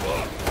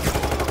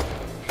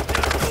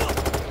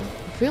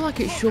feel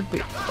like it should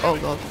be... Oh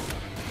god.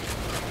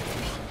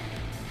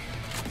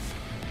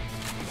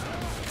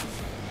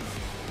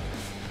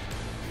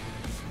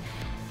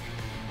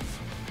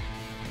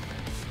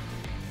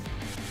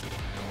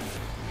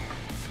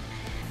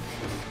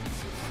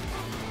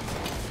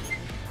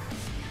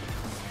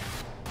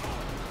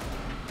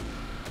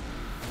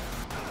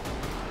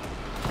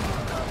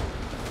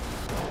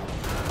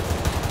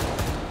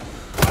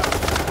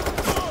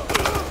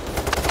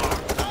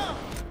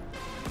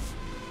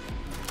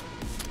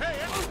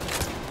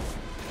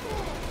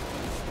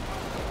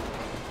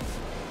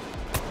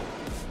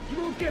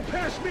 Get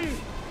past me!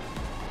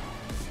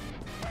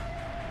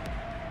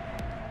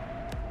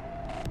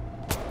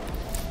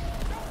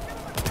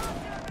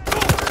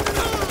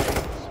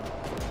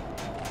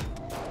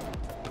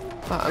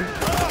 I'm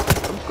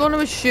gonna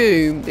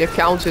assume the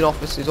accounting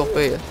office is up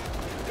here.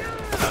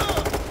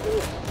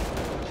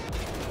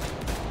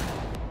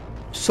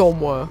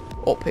 Somewhere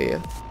up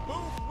here.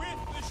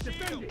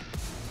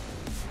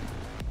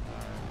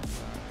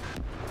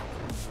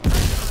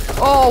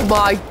 Oh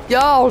my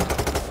god!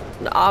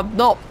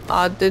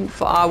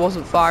 I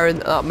wasn't firing,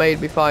 that made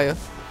me fire.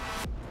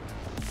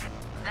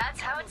 That's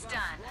how it's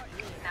done.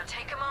 Now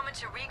take a moment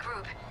to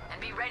regroup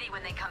and be ready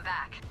when they come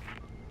back.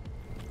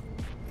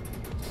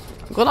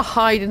 I'm gonna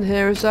hide in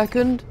here a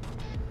second.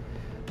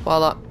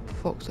 While that...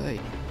 fuck's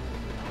sake.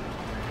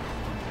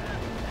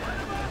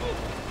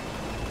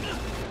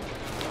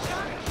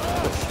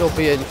 Which will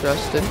be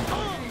interesting.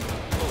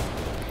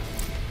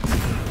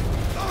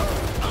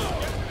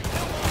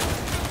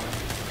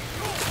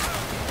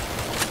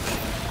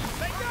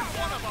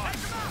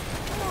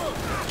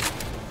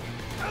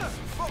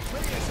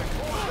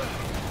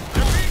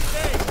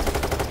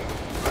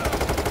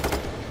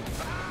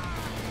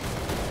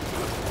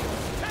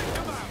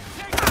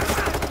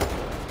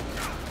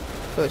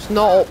 So it's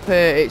not up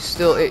here, it's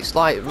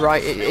like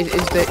right,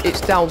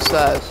 it's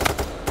downstairs.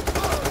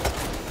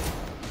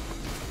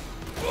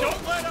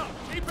 Don't let up!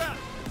 Keep at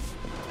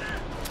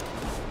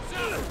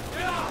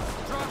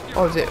it!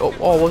 Or is it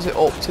up, or was it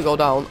up to go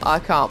down? I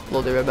can't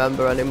bloody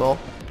remember anymore.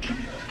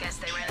 Guess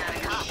they ran out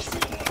of cops.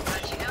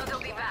 But you know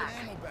they'll be back,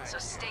 so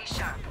stay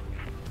sharp.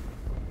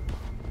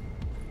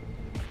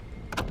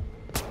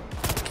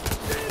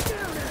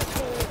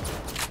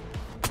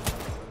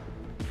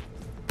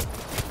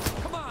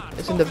 Come on!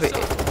 It's in the video.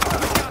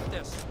 Got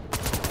this!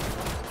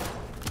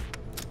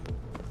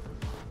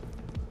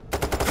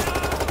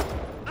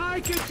 I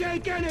can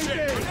take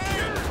anything!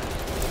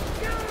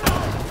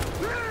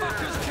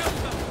 Fuckers killed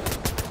them!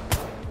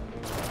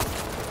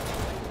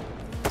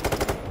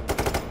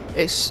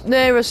 It's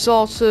near a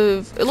sort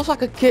of, it looks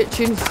like a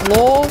kitchen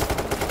floor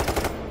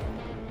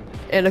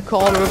in a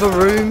corner of a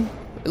room.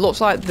 It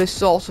looks like this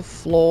sort of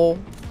floor.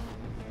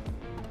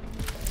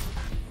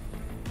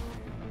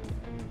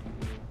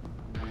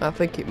 I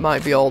think it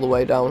might be all the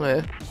way down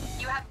here.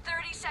 You have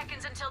 30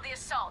 seconds until the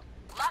assault.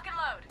 Lock and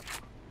load.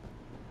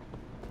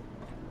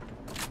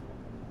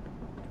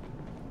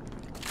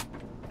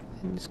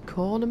 In this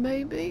corner,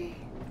 maybe?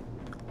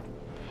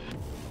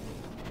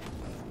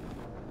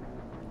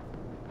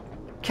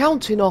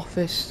 Counting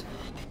office.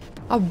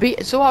 I've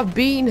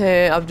been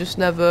here. I've just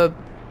never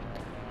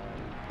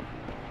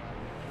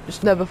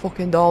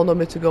fucking dawned on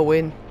me to go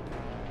in.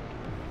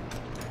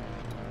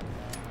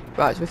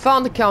 Right, so we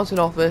found the counting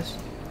office.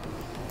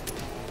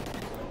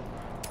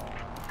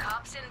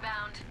 Cops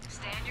inbound.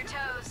 Stay on your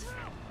toes.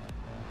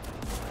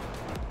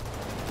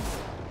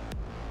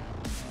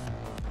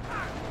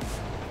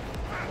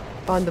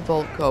 Find the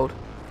vault code.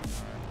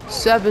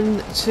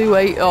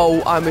 7280.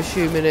 I'm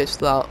assuming it's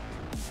that.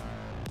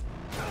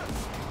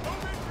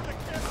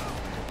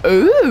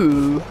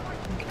 Ooh.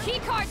 The key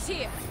card's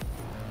here.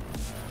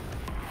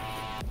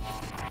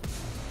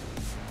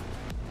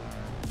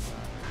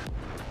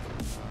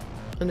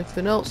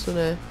 Anything else in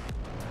here?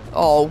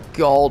 Oh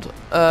god.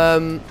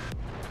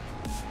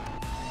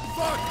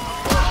 Fuck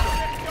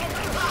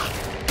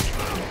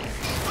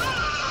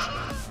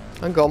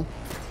Hang on.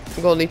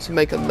 I'm gonna need to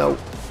make a note.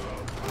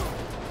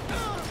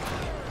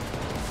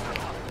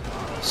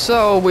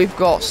 So we've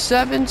got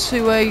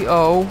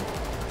 7280.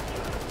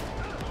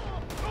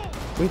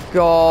 We've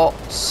got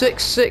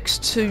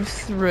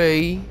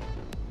 6623.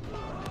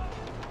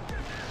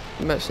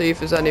 Let's see if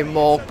there's any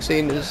more,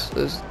 seeing as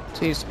there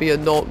seems to be a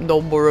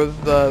number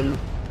of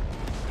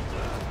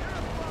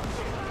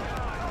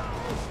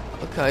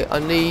okay, I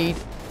need...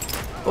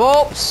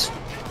 Oops!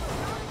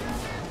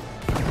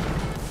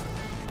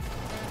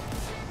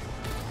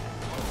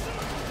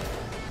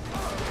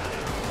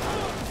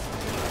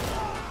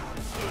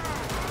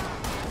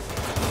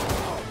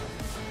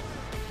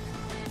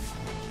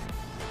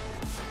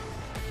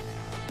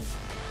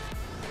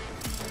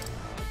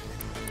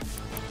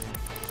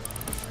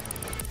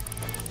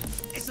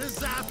 It's a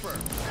zapper.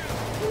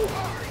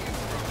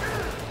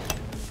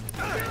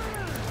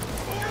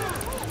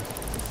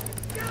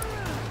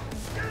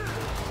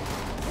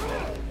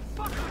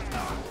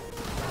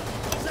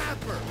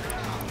 Zapper.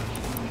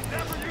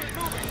 Never use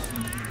movies.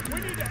 We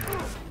need to...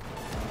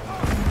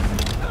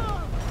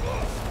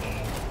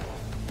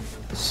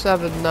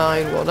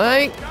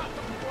 7918.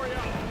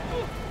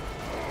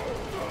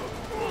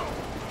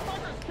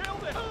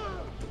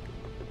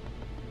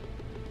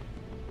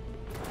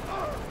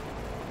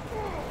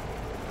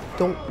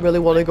 Don't really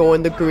want to go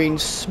in the green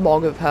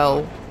smog of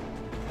hell.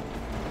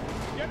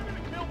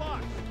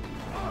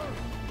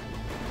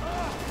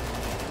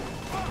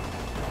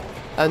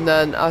 And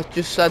then I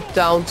just said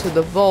down to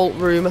the vault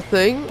room, I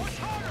think.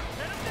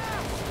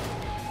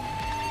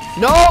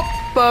 No,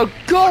 for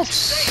God's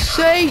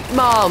sake,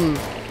 man!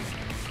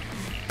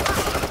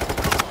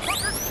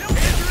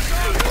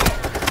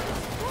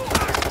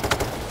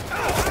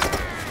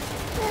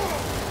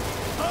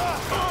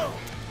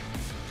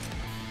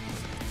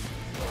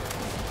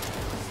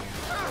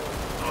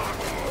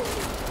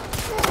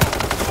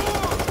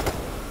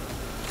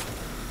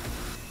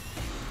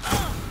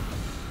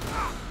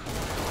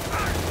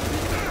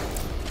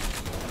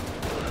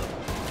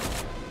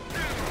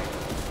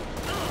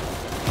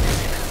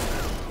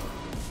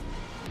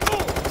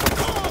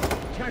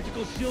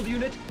 Tactical shield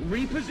unit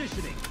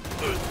repositioning.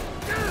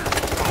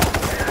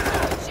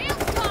 Shield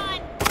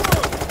squad!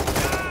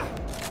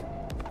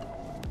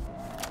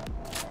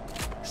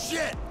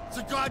 Shit! It's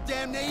a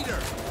goddamn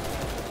nader.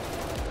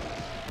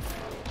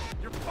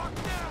 You're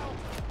fucked now.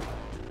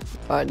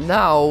 Right,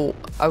 now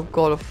I've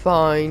got to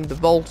find the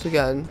vault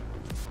again.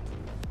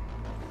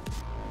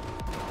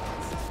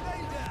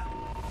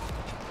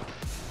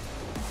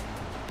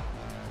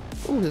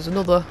 Ooh, there's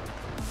another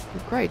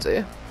crate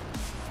here.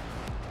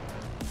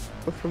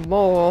 With some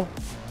more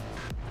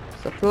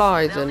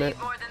supplies They'll in need it.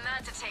 more than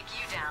that to take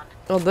you down.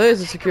 Oh, there's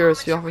the Take a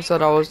security moment to officer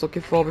that I was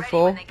looking for Be ready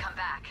before. when they come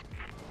back.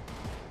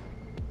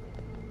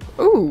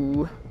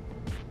 Ooh.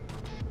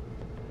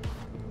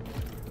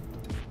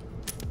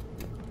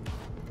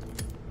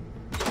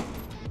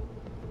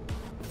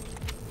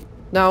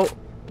 Now,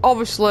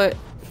 obviously,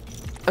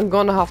 I'm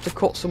gonna have to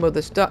cut some of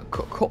this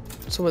cut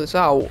some of this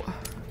out.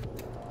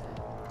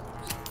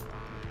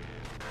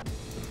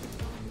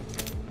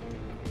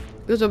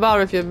 Doesn't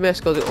matter if you miss,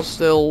 because it'll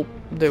still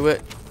do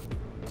it.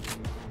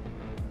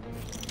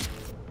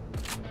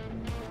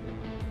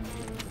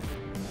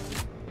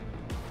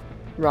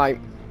 Right.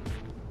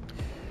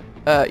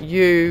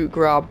 You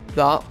grab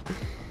that.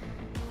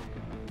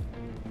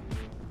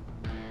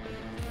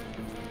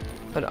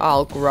 And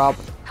I'll grab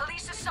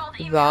Police assault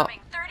that. incoming.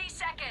 30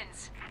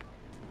 seconds.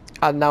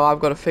 And now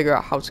I've got to figure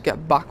out how to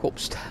get back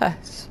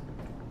upstairs.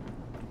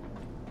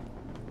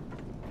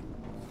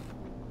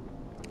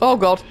 Oh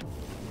god.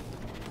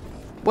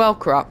 Well,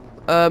 crap.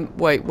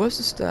 Wait, where's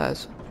the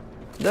stairs?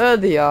 There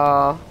they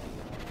are.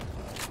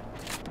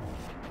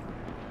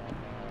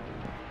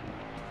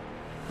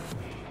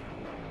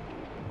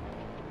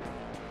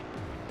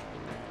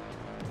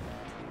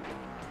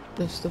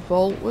 There's the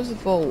vault. Where's the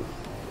vault?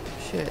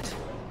 Shit.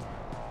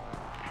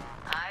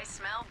 I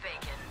smell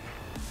bacon.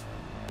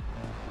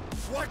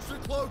 Watch the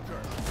cloaker.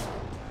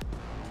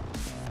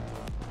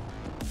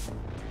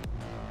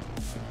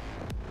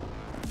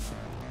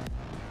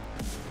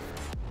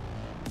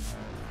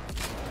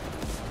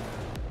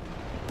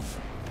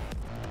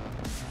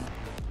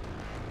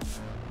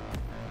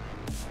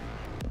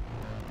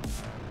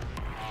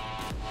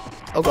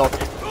 Oh god.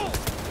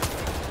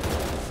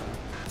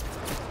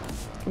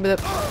 Give me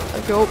that.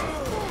 Let go.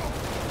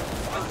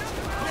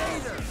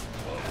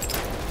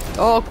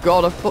 Oh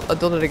god, I've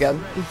done it again.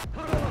 The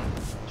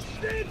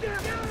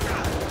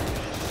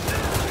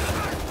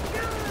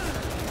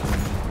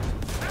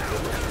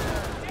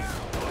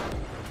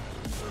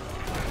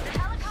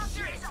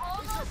helicopter is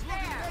almost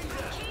there.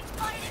 Keep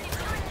fighting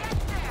until it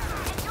gets there.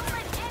 And don't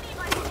let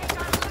anybody take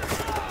our loot.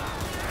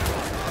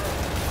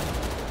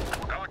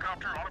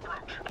 Helicopter on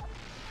approach.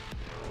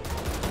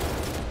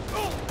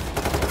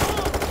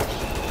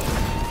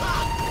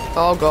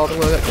 Oh god, I'm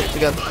gonna get kicked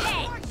again.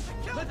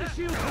 Let the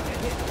shield take a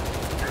hit.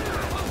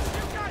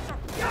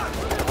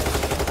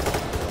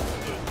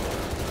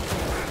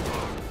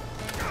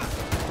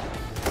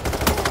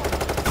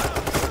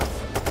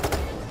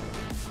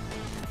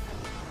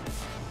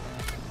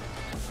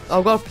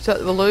 I've got to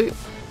protect the loot.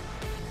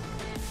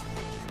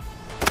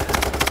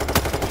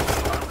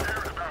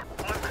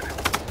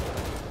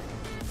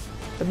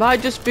 It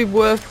might just be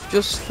worth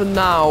just for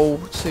now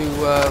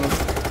to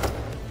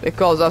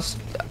because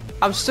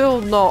I'm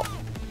still not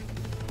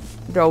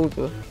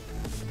Dozer.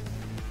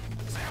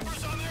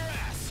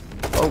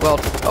 Oh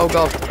god, oh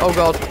god, oh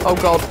god, oh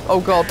god,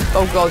 oh god,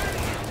 oh god.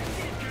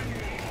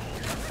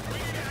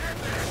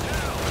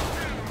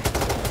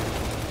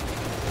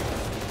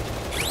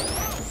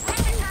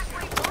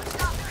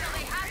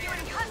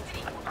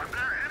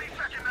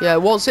 Yeah,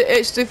 once it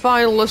hits the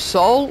final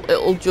assault,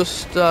 it'll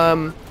just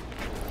I'm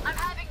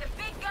having the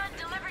big gun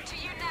delivered to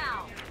you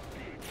now.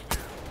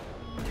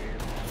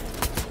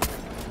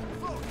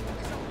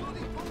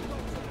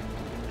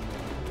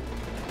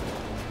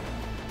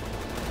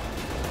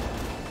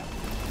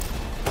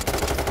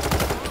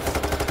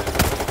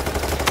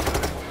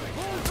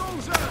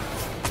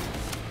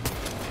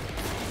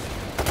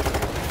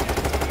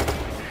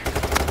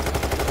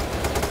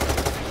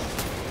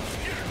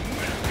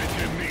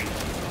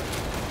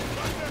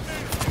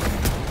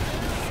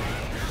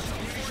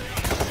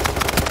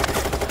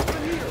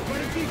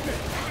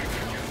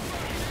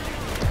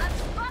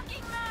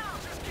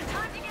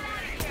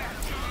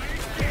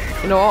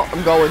 You know what?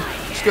 I'm going.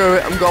 Screw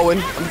it. I'm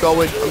going. I'm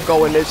going. I'm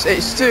going.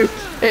 It's too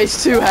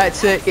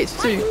hectic.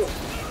 It's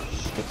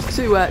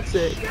too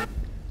hectic.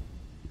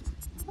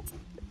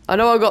 I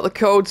know I got the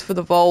codes for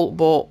the vault,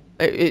 but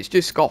it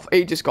just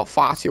got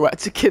far too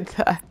hectic in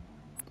there.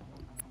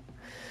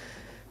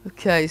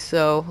 Okay,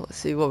 so let's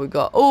see what we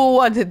got. Oh,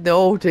 I didn't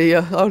know, dear.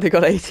 I only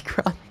got 80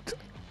 grand.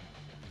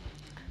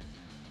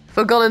 If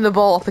I'd gone in the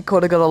vault, I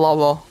could have got a lot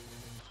more.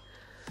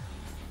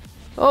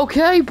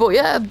 Okay, but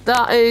yeah,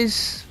 that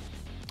is.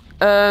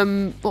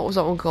 What was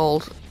that one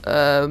called?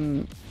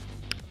 What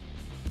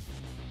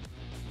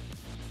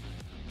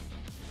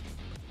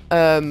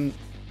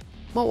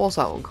was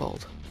that one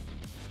called?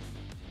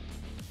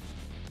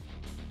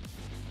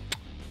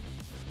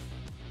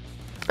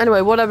 Anyway,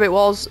 whatever it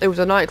was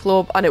a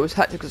nightclub and it was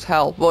hectic as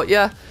hell. But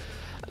yeah,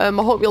 I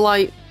hope you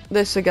like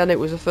this. Again, it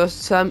was a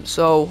first attempt,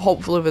 so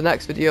hopefully the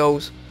next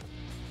videos,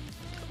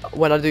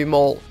 when I do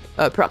more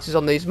practice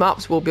on these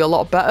maps, will be a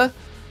lot better.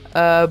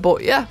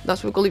 But yeah,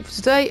 that's what we're going to leave for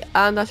today,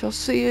 and I shall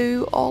see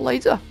you all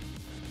later.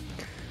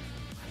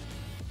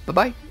 Bye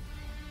bye.